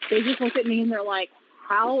they just look at me and they're like,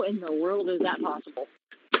 how in the world is that possible?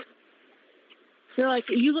 They're like,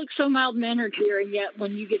 you look so mild-mannered here, and yet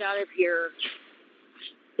when you get out of here,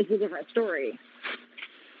 it's a different story.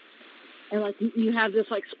 And like, you have this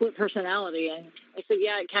like split personality. And I said,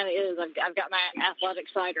 yeah, it kind of is. I've got my athletic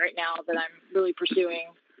side right now that I'm really pursuing.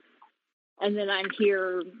 And then I'm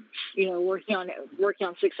here, working on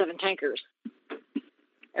 6-7 tankers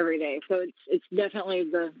every day. So it's definitely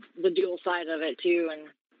the dual side of it too. And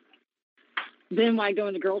then when I go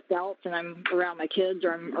into Girl Scouts and I'm around my kids,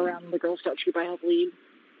 or I'm around the Girl Scout troop I help lead,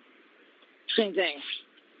 same thing.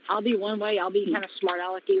 I'll be one way. I'll be kind of smart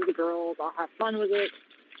alecky with the girls. I'll have fun with it.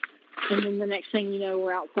 And then the next thing you know,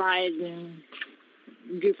 we're outside and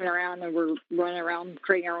goofing around, and we're running around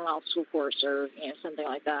creating our own obstacle course, or something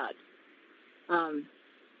like that.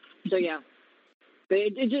 So yeah, but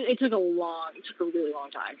it took a really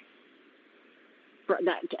long time for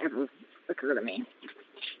that to ever occur to me.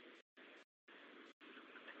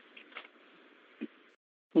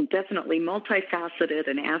 Well, definitely multifaceted.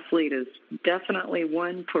 An athlete is definitely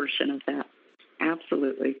one portion of that.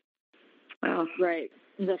 Absolutely. Wow. Right.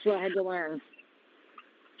 That's what I had to learn.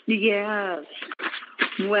 Yes.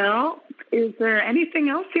 Well, is there anything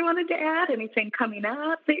else you wanted to add? Anything coming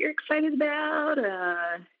up that you're excited about?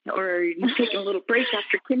 Or are you taking a little break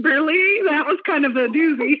after Kimberly? That was kind of a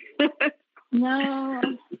doozy. No.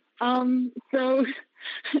 So,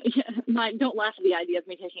 Mike, don't laugh at the idea of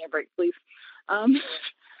me taking a break, please.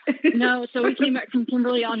 No, so we came back from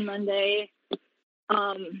Kimberly on Monday.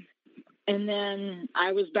 And then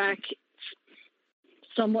I was back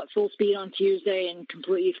somewhat full speed on Tuesday and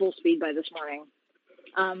completely full speed by this morning.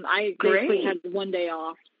 I basically had 1 day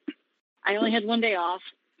off. I only had 1 day off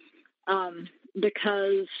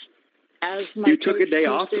because as my You took a day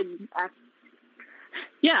off?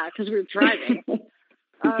 Yeah, because we were driving.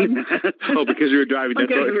 Because we were driving.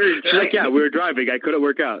 That's what, she's like, yeah, we were driving. I couldn't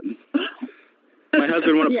work out. My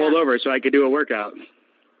husband wanted to pull over so I could do a workout.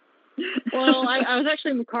 Well, I was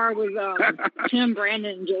actually in the car with Tim,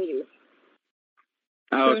 Brandon, and JD.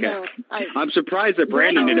 Oh, okay. So, no, I'm surprised that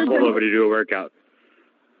Brandon didn't pull over to do a workout.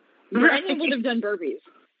 Brandon would have done burpees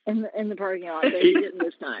in the parking lot, but he didn't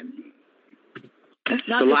this time.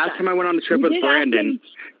 The last time I went on the trip with Brandon,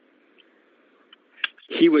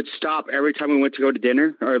 he would stop every time we went to go to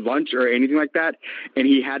dinner or lunch or anything like that, and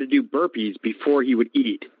he had to do burpees before he would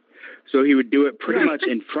eat. So he would do it pretty much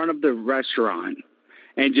in front of the restaurant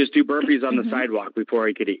and just do burpees on the sidewalk before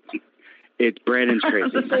he could eat. It's Brandon's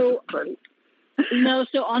crazy. So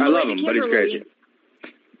on the way to Kimberly, but he's crazy.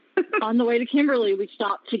 On the way to Kimberly, we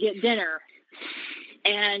stopped to get dinner,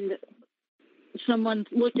 and someone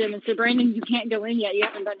looked at him and said, "Brandon, you can't go in yet. You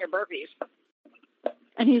haven't done your burpees."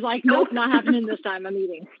 And he's like, "Nope, not happening this time. I'm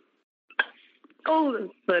eating." Oh,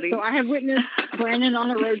 that's funny. So I have witnessed Brandon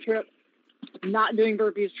on a road trip not doing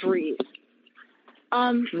burpees for ease.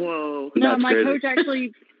 Whoa. No, That's my crazy. coach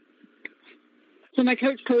actually. So my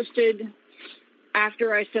coach posted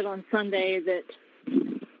after I said on Sunday that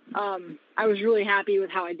I was really happy with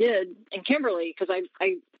how I did in Kimberly because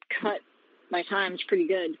I cut my times pretty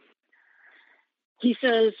good. He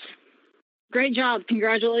says, "Great job,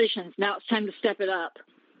 congratulations. Now it's time to step it up."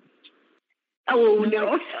 Oh,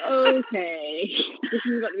 no. Okay, this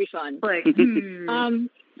is about to be fun. Like,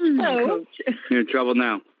 So You're in trouble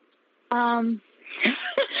now.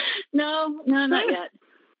 No, not yet.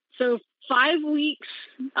 So 5 weeks.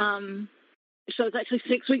 So it's actually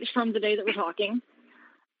 6 weeks from the day that we're talking.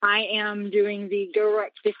 I am doing the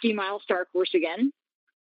GoRuck 50-mile star course again.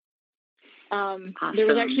 Awesome. There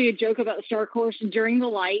was actually a joke about the star course during the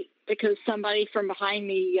light because somebody from behind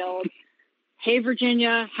me yelled, "Hey,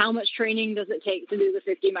 Virginia, how much training does it take to do the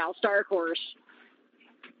 50-mile star course?"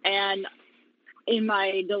 And in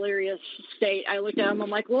my delirious state, I looked at him. I'm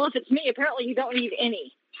like, "Well, if it's me, apparently you don't need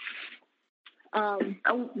any."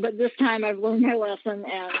 But this time I've learned my lesson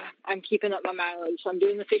and I'm keeping up my mileage. So I'm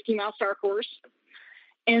doing the 50-mile star course.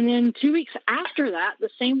 And then 2 weeks after that, the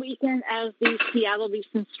same weekend as the Seattle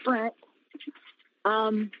Beeson Sprint,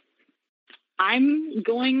 I'm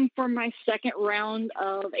going for my second round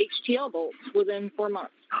of HTL bolts within 4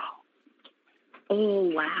 months.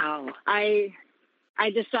 Oh, wow. I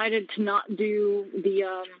decided to not do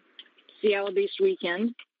the Seattle Beast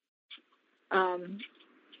weekend.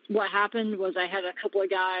 What happened was I had a couple of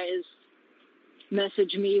guys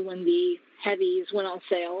message me when the heavies went on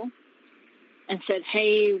sale and said,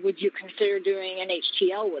 "Hey, would you consider doing an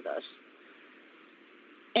HTL with us?"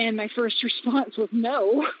 And my first response was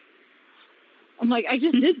no. I'm like, I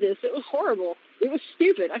just did this. It was horrible. It was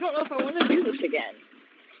stupid. I don't know if I want to do this again.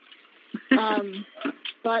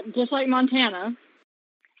 But just like Montana,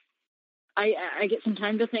 I get some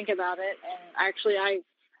time to think about it. And actually,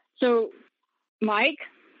 so Mike,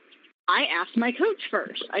 I asked my coach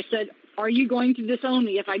first. I said, "Are you going to disown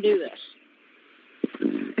me if I do this?"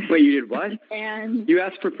 Wait, you did what? And You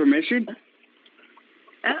asked for permission?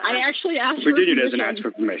 I actually asked Virginia for permission. doesn't ask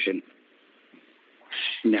for permission.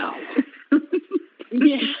 No.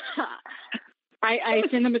 Yeah. I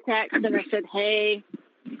sent him a text and I said, "Hey,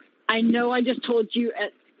 I know I just told you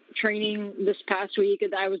at training this past week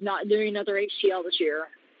that I was not doing another HTL this year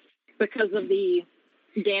because of the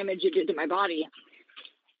damage it did to my body."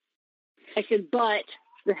 I said, "But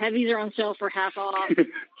the heavies are on sale for half off."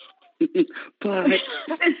 But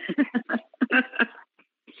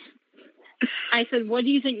I said, "What do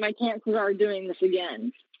you think my chances are doing this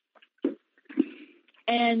again?"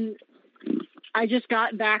 And I just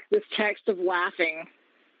got back this text of laughing.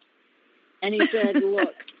 And he said,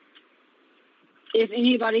 "Look, if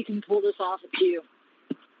anybody can pull this off, it's you."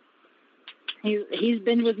 He's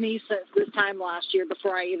been with me since this time last year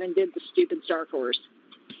before I even did the stupid star course.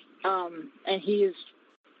 And he's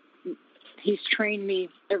trained me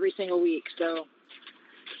every single week. So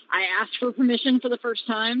I asked for permission for the first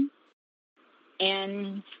time.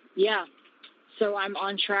 And yeah, so I'm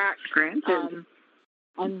on track. Granted.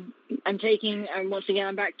 I'm taking, once again,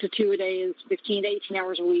 I'm back to 2 a days, 15 to 18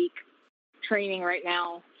 hours a week training right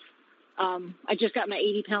now. I just got my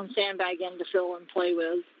 80-pound sandbag in to fill and play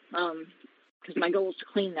with because my goal is to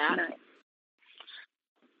clean that. Nice.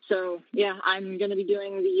 So, yeah, I'm going to be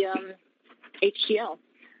doing the HTL.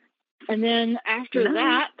 And then after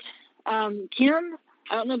that, Kim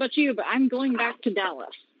I don't know about you, but I'm going back to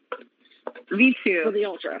Dallas. Me too. For the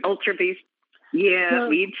Ultra. Ultra Beast. Yeah, so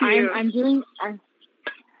me too.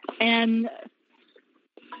 And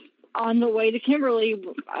on the way to Kimberly,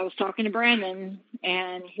 I was talking to Brandon,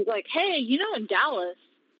 and he's like, hey, in Dallas,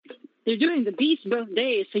 they're doing the Beast both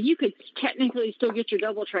days, so you could technically still get your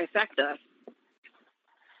double trifecta.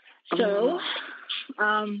 So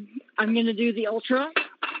I'm going to do the Ultra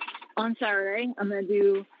on Saturday. I'm going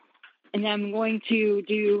to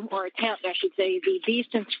do, or attempt, I should say, the Beast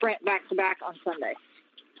and Sprint back-to-back on Sunday.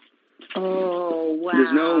 Oh,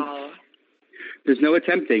 wow. There's no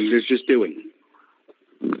attempting. There's just doing.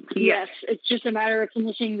 Yes, it's just a matter of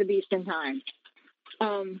finishing the Beast in time.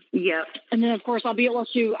 Yep. And then, of course, I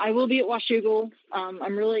will be at Washougal.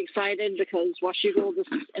 I'm really excited because Washougal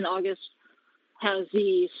in August has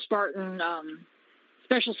the Spartan,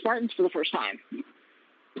 special Spartans for the first time.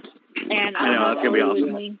 And I know, that's going to be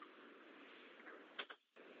awesome.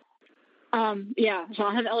 So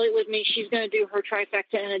I'll have Elliot with me. She's going to do her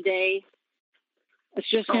trifecta in a day. It's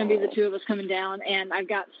just going to be the two of us coming down, and I've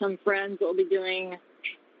got some friends that will be doing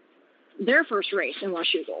their first race in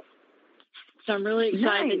Washougal. So I'm really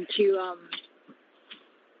excited to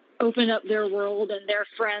open up their world, and their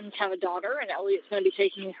friends have a daughter, and Elliot's going to be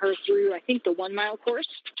taking her through, I think, the 1 mile course.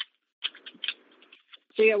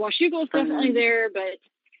 So yeah, Washougal is definitely there, but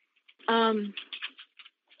I'm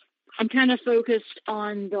kind of focused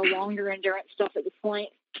on the longer endurance stuff at this point.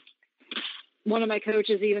 One of my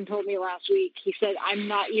coaches even told me last week, he said, I'm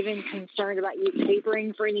not even concerned about you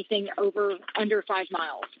tapering for anything under 5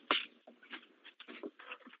 miles.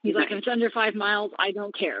 He's like, if it's under 5 miles, I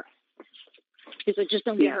don't care. He's like, just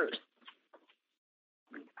don't get hurt.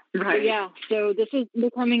 Right. But yeah, so this is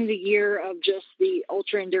becoming the year of just the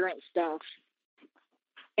ultra endurance stuff.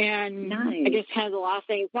 And I guess kind of the last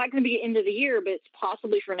thing, it's not going to be end of the year, but it's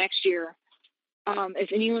possibly for next year.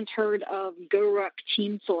 If anyone's heard of GoRuck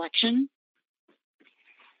Team Selection,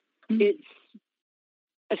 it's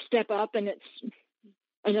a step up, and it's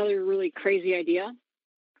another really crazy idea.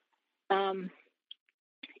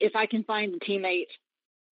 If I can find a teammate,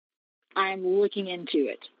 I'm looking into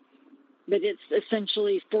it. But it's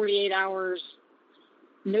essentially 48 hours,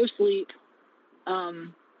 no sleep,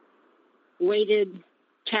 weighted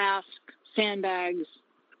task, sandbags.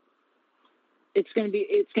 It's going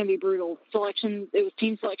to be brutal. Selection. It was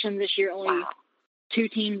team selection this year. Only 2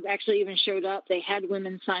 teams actually even showed up. They had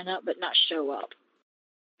women sign up, but not show up.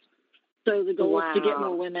 So the goal is to get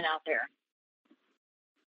more women out there.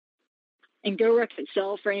 And GoRuck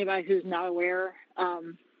itself, for anybody who's not aware,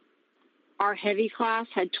 our heavy class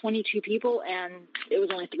had 22 people, and it was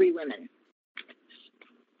only 3 women.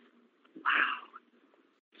 Wow.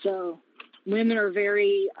 So women are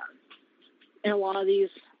very, in a lot of these,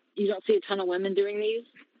 you don't see a ton of women doing these.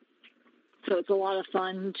 So it's a lot of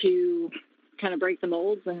fun to kind of break the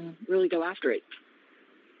molds and really go after it.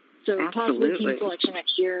 So possibly team selection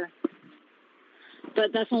next year.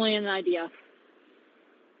 But that's only an idea.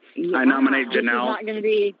 I nominate Janelle. It's not going to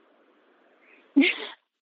be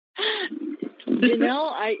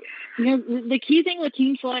Janelle. The key thing with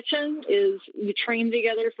team selection is you train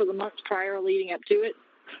together for the months prior leading up to it.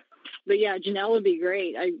 But yeah, Janelle would be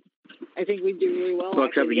great. I think we'd do really well. Well,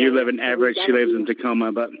 except you live in Everett, she lives in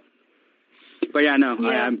Tacoma, but yeah, no.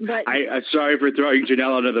 Yeah, I'm sorry for throwing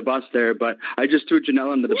Janelle under the bus there, but I just threw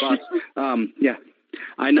Janelle under the bus. Yeah,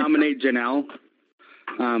 I nominate Janelle.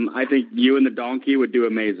 I think you and the donkey would do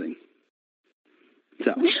amazing.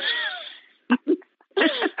 So.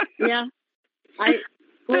 Yeah.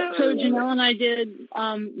 So Janelle and I did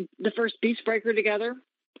the first Beast Breaker together.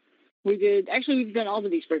 We've done all the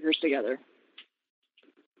Beast Breakers together.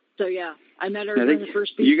 So yeah, I met her in the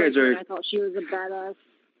first Beast Breaker, and I thought she was a badass.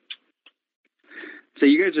 So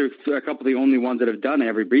you guys are a couple of the only ones that have done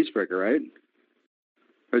every Beast Breaker, right?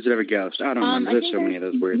 Or is it every Ghost? I don't remember. There's so many of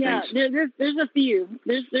those weird things. Yeah, there's a few.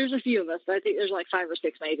 There's a few of us. I think there's like 5 or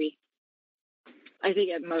 6 maybe. I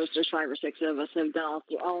think at most there's 5 or 6 of us have done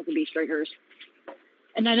all of the Beast Breakers.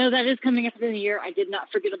 And I know that is coming up in the year. I did not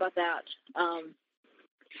forget about that.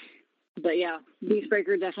 But yeah, Beast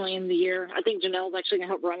Breaker definitely in the year. I think Janelle's actually going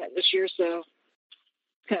to help run it this year, so it's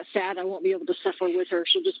kind of sad I won't be able to suffer with her.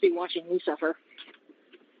 She'll just be watching me suffer.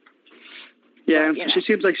 Yeah, but, she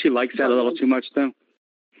seems like she likes that a little too much, though.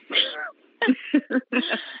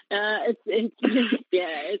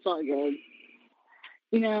 It's all good.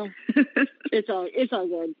 It's all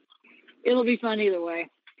good. It'll be fun either way.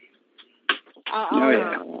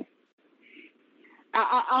 I'll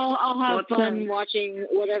have fun watching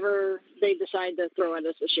whatever they decide to throw at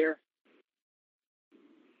us this year.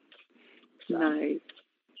 So. Nice.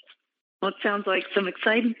 Well, it sounds like some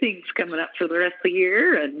exciting things coming up for the rest of the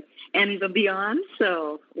year and even beyond.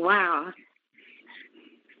 So, wow.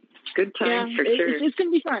 Good times for sure. It's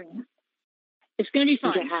going to be fun. It's going to be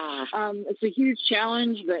fun. Yeah. It's a huge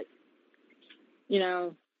challenge, but, you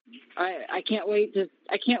know, I can't wait to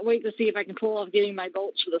see if I can pull off getting my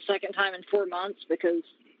bolts for the second time in 4 months, because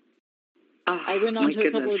I went on to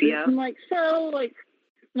a couple of groups and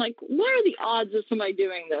like, what are the odds of somebody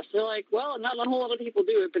doing this? They're like, well, not a whole lot of people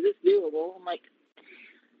do it, but it's doable. I'm like,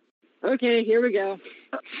 okay, here we go.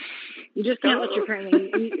 You just can't let your training.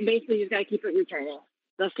 Basically, you just got to keep up your training.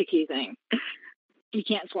 That's the key thing. You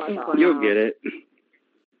can't slack off. You'll get it.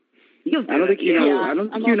 I don't think you know. Yeah, I don't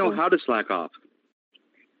think you know how to slack off.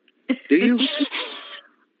 Do you?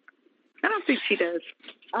 I don't think she does.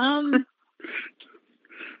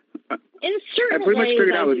 In certain I pretty much ways,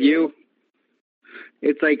 figured out with you.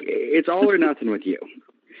 It's like, it's all or nothing with you.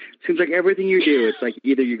 Seems like everything you do, it's like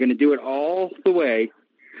either you're going to do it all the way,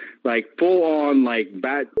 like full on, like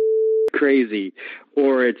bat crazy,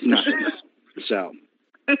 or it's nothing. So.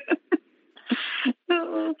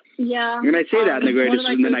 Yeah. And I say that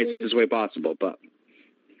in the nicest way possible, but.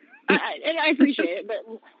 I appreciate it, but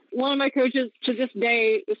one of my coaches to this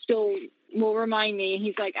day still will remind me,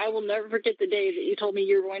 he's like, I will never forget the day that you told me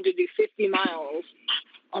you were going to do 50 miles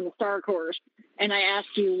on the Star course. And I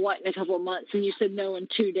asked you what in a couple of months, and you said no in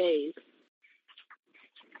 2 days.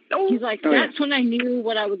 He's like, that's when I knew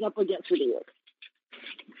what I was up against with you.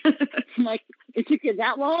 I'm like, it took you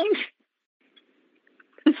that long?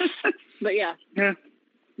 But yeah,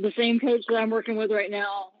 the same coach that I'm working with right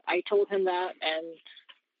now, I told him that, and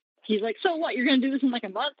he's like, so what, you're going to do this in like a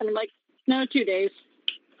month? And I'm like, no, 2 days.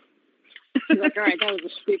 He's like, all right, that was a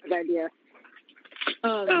stupid idea.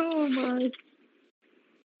 Oh, my.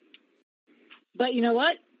 But you know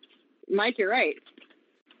what? Mike, you're right.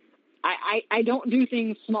 I don't do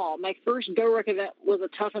things small. My first GoRuck event was a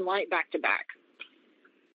tough and light back-to-back.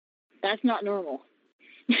 That's not normal.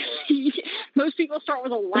 Most people start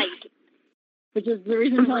with a light, which is the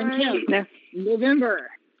reason I'm telling Kim. November.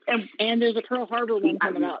 And there's a Pearl Harbor one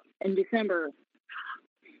coming up in December.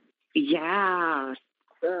 Yeah.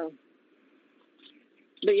 So,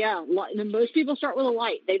 but yeah, most people start with a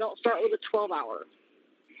light. They don't start with a 12-hour.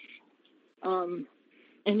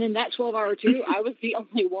 And then that 12-hour too, I was the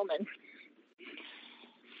only woman.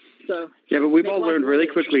 So yeah, but we've all learned really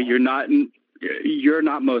quickly you're not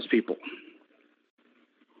most people.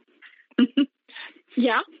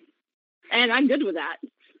 Yeah, and I'm good with that.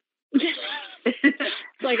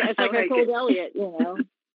 it's like I told Elliot, you know.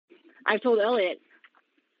 I've told Elliot,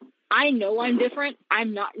 I know I'm different.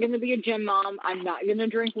 I'm not going to be a gym mom. I'm not going to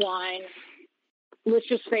drink wine. Let's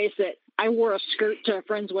just face it. I wore a skirt to a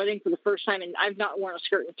friend's wedding for the first time, and I've not worn a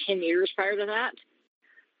skirt in 10 years prior to that.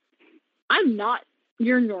 I'm not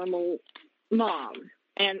your normal mom,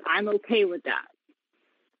 and I'm okay with that.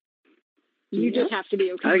 You just have to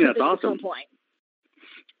be okay with it at some point.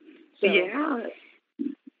 So, yeah.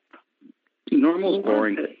 Normal's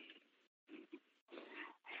boring.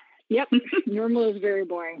 Yep, normal is very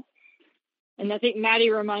boring. And I think Maddie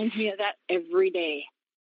reminds me of that every day.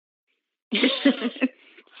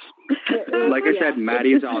 Like I said,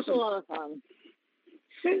 Maddie is awesome. It's a lot of fun.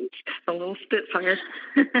 A little spitfire.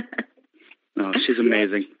 No, she's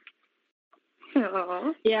amazing.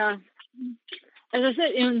 Aww. Yeah. As I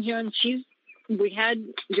said, we had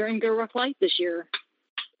during GoRuck Light this year,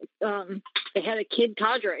 they had a kid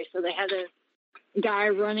cadre, so they had a guy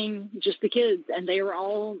running just the kids, and they were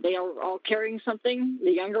all carrying something.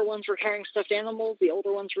 The younger ones were carrying stuffed animals. The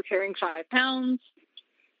older ones were carrying 5 pounds.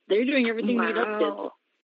 They were doing everything we did.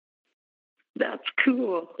 That's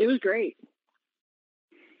cool. It was great.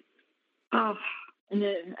 Oh, and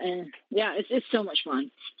yeah, it's so much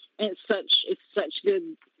fun. And it's such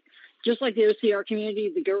good. Just like the OCR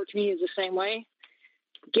community, the GoRuck community is the same way.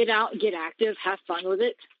 Get out, get active, have fun with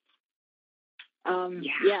it.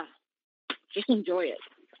 Yeah, just enjoy it.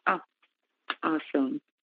 Oh, awesome.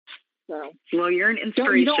 So, well, you're an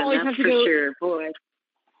inspiration. You don't always have to go, sure, boy.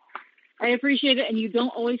 I appreciate it, and you don't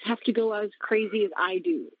always have to go as crazy as I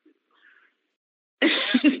do.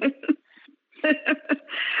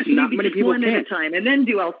 Not many people one can. at a time, and then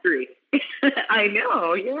do all 3. I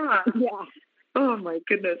know. Yeah. Yeah. Oh my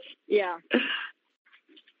goodness. Yeah.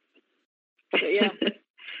 But yeah.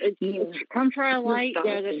 Come try a light.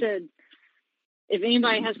 Yeah, as I said, if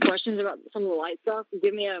anybody has questions about some of the light stuff,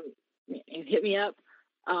 hit me up.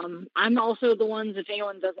 I'm also the ones, if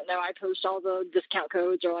anyone doesn't know, I post all the discount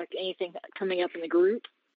codes or like anything coming up in the group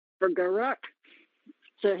for GoRuck.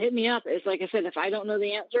 So hit me up. It's like I said, if I don't know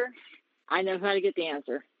the answer, I know how to get the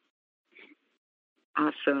answer.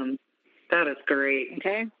 Awesome. That is great.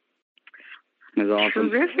 Okay. It was awesome.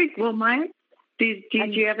 Terrific. Well, Mike, did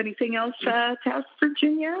you have anything else to ask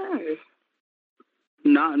Virginia?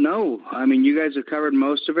 No. I mean, you guys have covered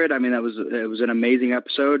most of it. I mean, it was an amazing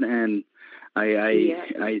episode, and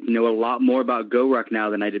I know a lot more about GoRuck now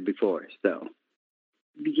than I did before. So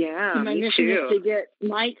yeah, my mission is to get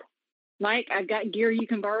Mike. I've got gear you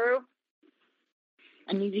can borrow.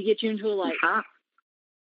 I need to get you into a light. Uh-huh.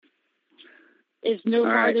 It's no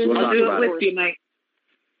farther we'll than I'll do it with you, Mike.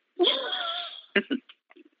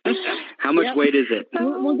 How much weight is it?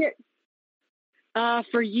 We'll get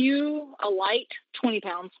for you a light 20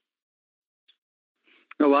 pounds.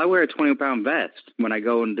 Oh, well, I wear a 20-pound vest when I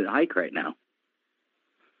go and hike right now.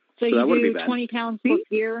 So that wouldn't you be do bad. 20 pounds plus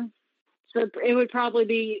gear. So it would probably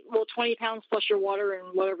be 20 pounds plus your water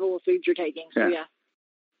and whatever little food you're taking. So yeah.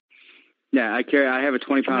 Yeah, I have a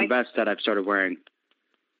 20-pound vest that I've started wearing.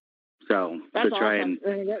 So that's to try awesome.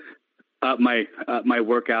 and up my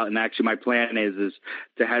workout, and actually my plan is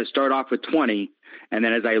to start off with 20, and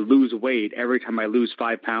then as I lose weight, every time I lose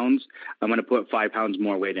 5 pounds, I'm going to put 5 pounds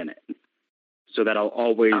more weight in it, so that I'll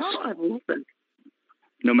always, I love it.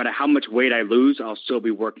 no matter how much weight I lose, I'll still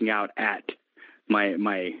be working out at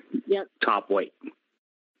my top weight.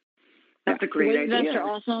 That's a great weight idea. Vests are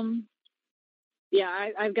awesome. Yeah,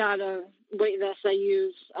 I've got a weight vest I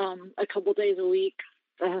use a couple days a week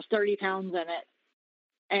that has 30 pounds in it.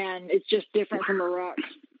 And it's just different from a ruck,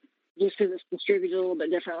 just because it's distributed a little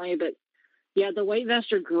bit differently. But yeah, the weight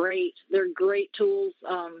vests are great. They're great tools.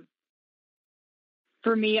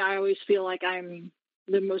 For me, I always feel like I'm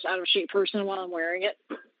the most out of shape person while I'm wearing it.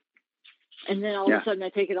 And then all of a sudden I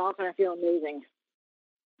take it off and I feel amazing.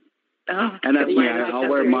 Oh, and that's I'll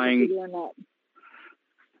wear mine.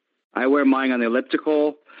 I wear mine on the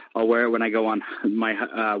elliptical. I'll wear it when I go on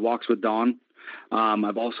my walks with Dawn.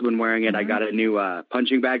 I've also been wearing it. I got a new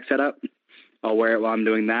punching bag set up. I'll wear it while I'm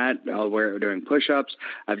doing that. I'll wear it during push-ups.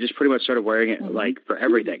 I've just pretty much started wearing it like for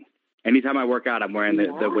everything. Anytime I work out, I'm wearing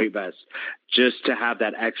the weight vest just to have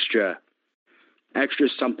that extra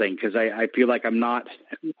something, because I feel like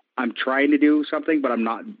I'm trying to do something, but I'm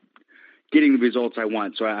not getting the results I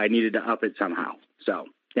want. So I needed to up it somehow. So,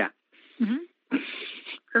 yeah. Mm-hmm.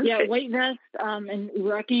 Yeah, weight vest and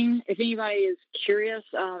rucking. If anybody is curious,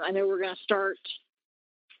 I know we're going to start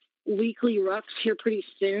weekly rucks here pretty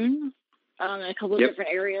soon in a couple of different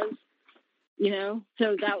areas.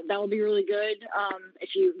 So that will be really good.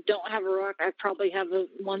 If you don't have a ruck, I probably have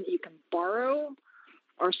one that you can borrow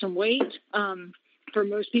or some weight. For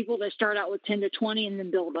most people, they start out with 10 to 20 and then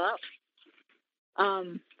build up.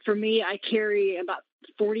 For me, I carry about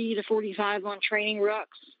 40 to 45 on training rucks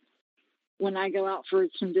when I go out for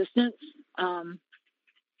some distance. And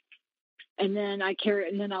then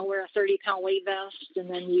I'll wear a 30-pound weight vest and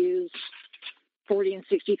then use 40 and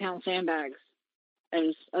 60-pound sandbags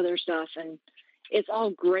as other stuff. And it's all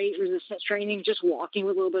great resistance training, just walking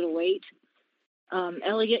with a little bit of weight.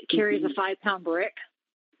 Elliot carries a 5-pound brick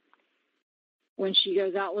when she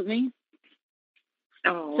goes out with me.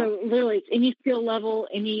 Oh. So literally it's any skill level,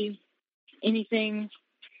 anything.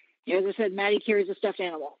 As I said, Maddie carries a stuffed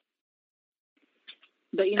animal.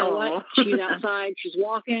 But you know what? She's outside. She's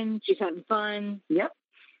walking. She's having fun. Yep.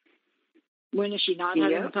 When is she not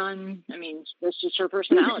having fun? I mean, that's just her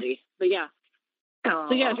personality. But yeah.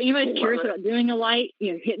 So yeah, if anybody's curious about doing a light,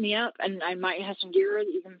 hit me up, and I might have some gear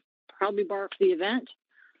that you can probably borrow for the event.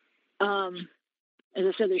 As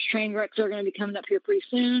I said, there's train rucks that are going to be coming up here pretty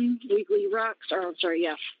soon. Weekly rucks.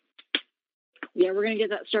 Yeah, we're going to get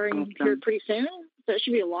that starting here pretty soon. So it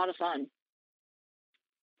should be a lot of fun.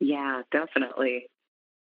 Yeah, definitely.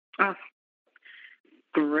 Oh,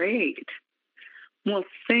 great. Well,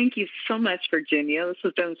 thank you so much, Virginia. This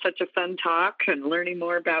has been such a fun talk and learning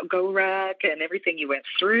more about GoRuck and everything you went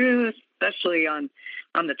through, especially on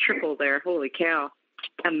the triple there. Holy cow.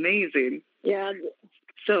 Amazing. Yeah.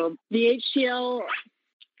 So the HTL,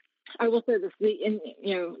 I will say this, the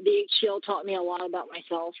HTL taught me a lot about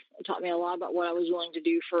myself. It taught me a lot about what I was willing to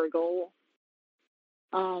do for a goal.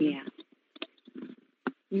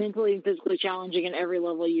 Mentally and physically challenging in every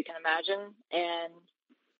level you can imagine. And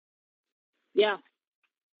yeah,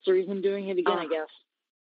 it's the reason I'm doing it again, I guess.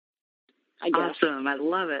 Awesome. I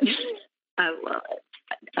love it. I love it.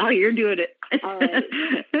 Oh, you're doing it. All right.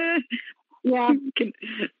 Yeah.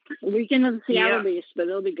 Weekend of the Seattle Beast, but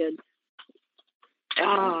it'll be good.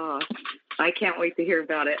 Oh, I can't wait to hear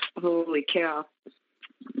about it. Holy cow.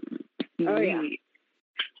 Oh, yeah.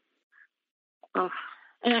 Oh.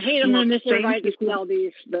 And I hate I'm going to miss everybody at the Seattle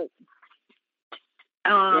Beast, but...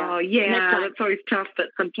 Oh, yeah, that's always tough, but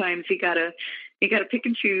sometimes you gotta pick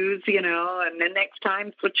and choose, and then next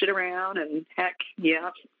time switch it around, and heck,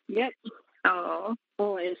 yeah. Yep. Oh.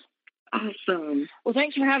 Always. Awesome. Well,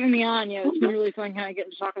 thanks for having me on. It's been really fun kind of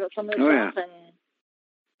getting to talk about some of this stuff.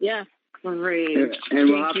 And great. And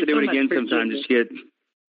we'll have to do it again sometime.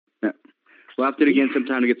 We'll have to do it again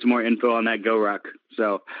sometime to get some more info on that GoRuck.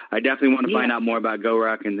 So I definitely want to find out more about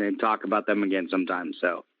GoRuck and then talk about them again sometime.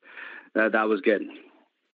 So that was good.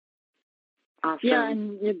 Awesome. Yeah,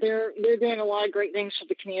 and they're doing a lot of great things for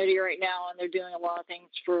the community right now, and they're doing a lot of things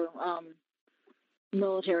for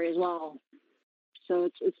military as well. So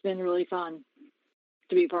it's been really fun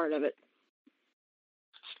to be part of it.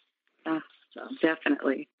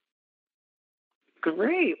 Definitely.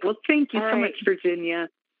 Great. Well, thank you so much, Virginia.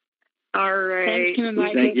 All right.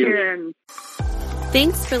 Thank you.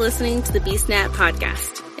 Thanks for listening to the BeastNet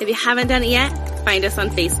podcast. If you haven't done it yet, find us on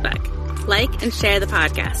Facebook. Like and share the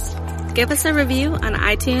podcast. Give us a review on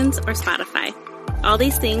iTunes or Spotify. All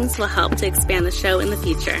these things will help to expand the show in the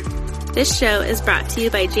future. This show is brought to you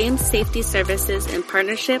by James Safety Services in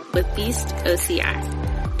partnership with Beast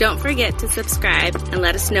OCR. Don't forget to subscribe and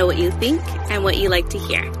let us know what you think and what you like to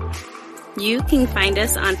hear. You can find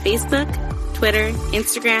us on Facebook, Twitter,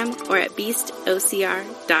 Instagram, or at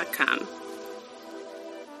beastocr.com.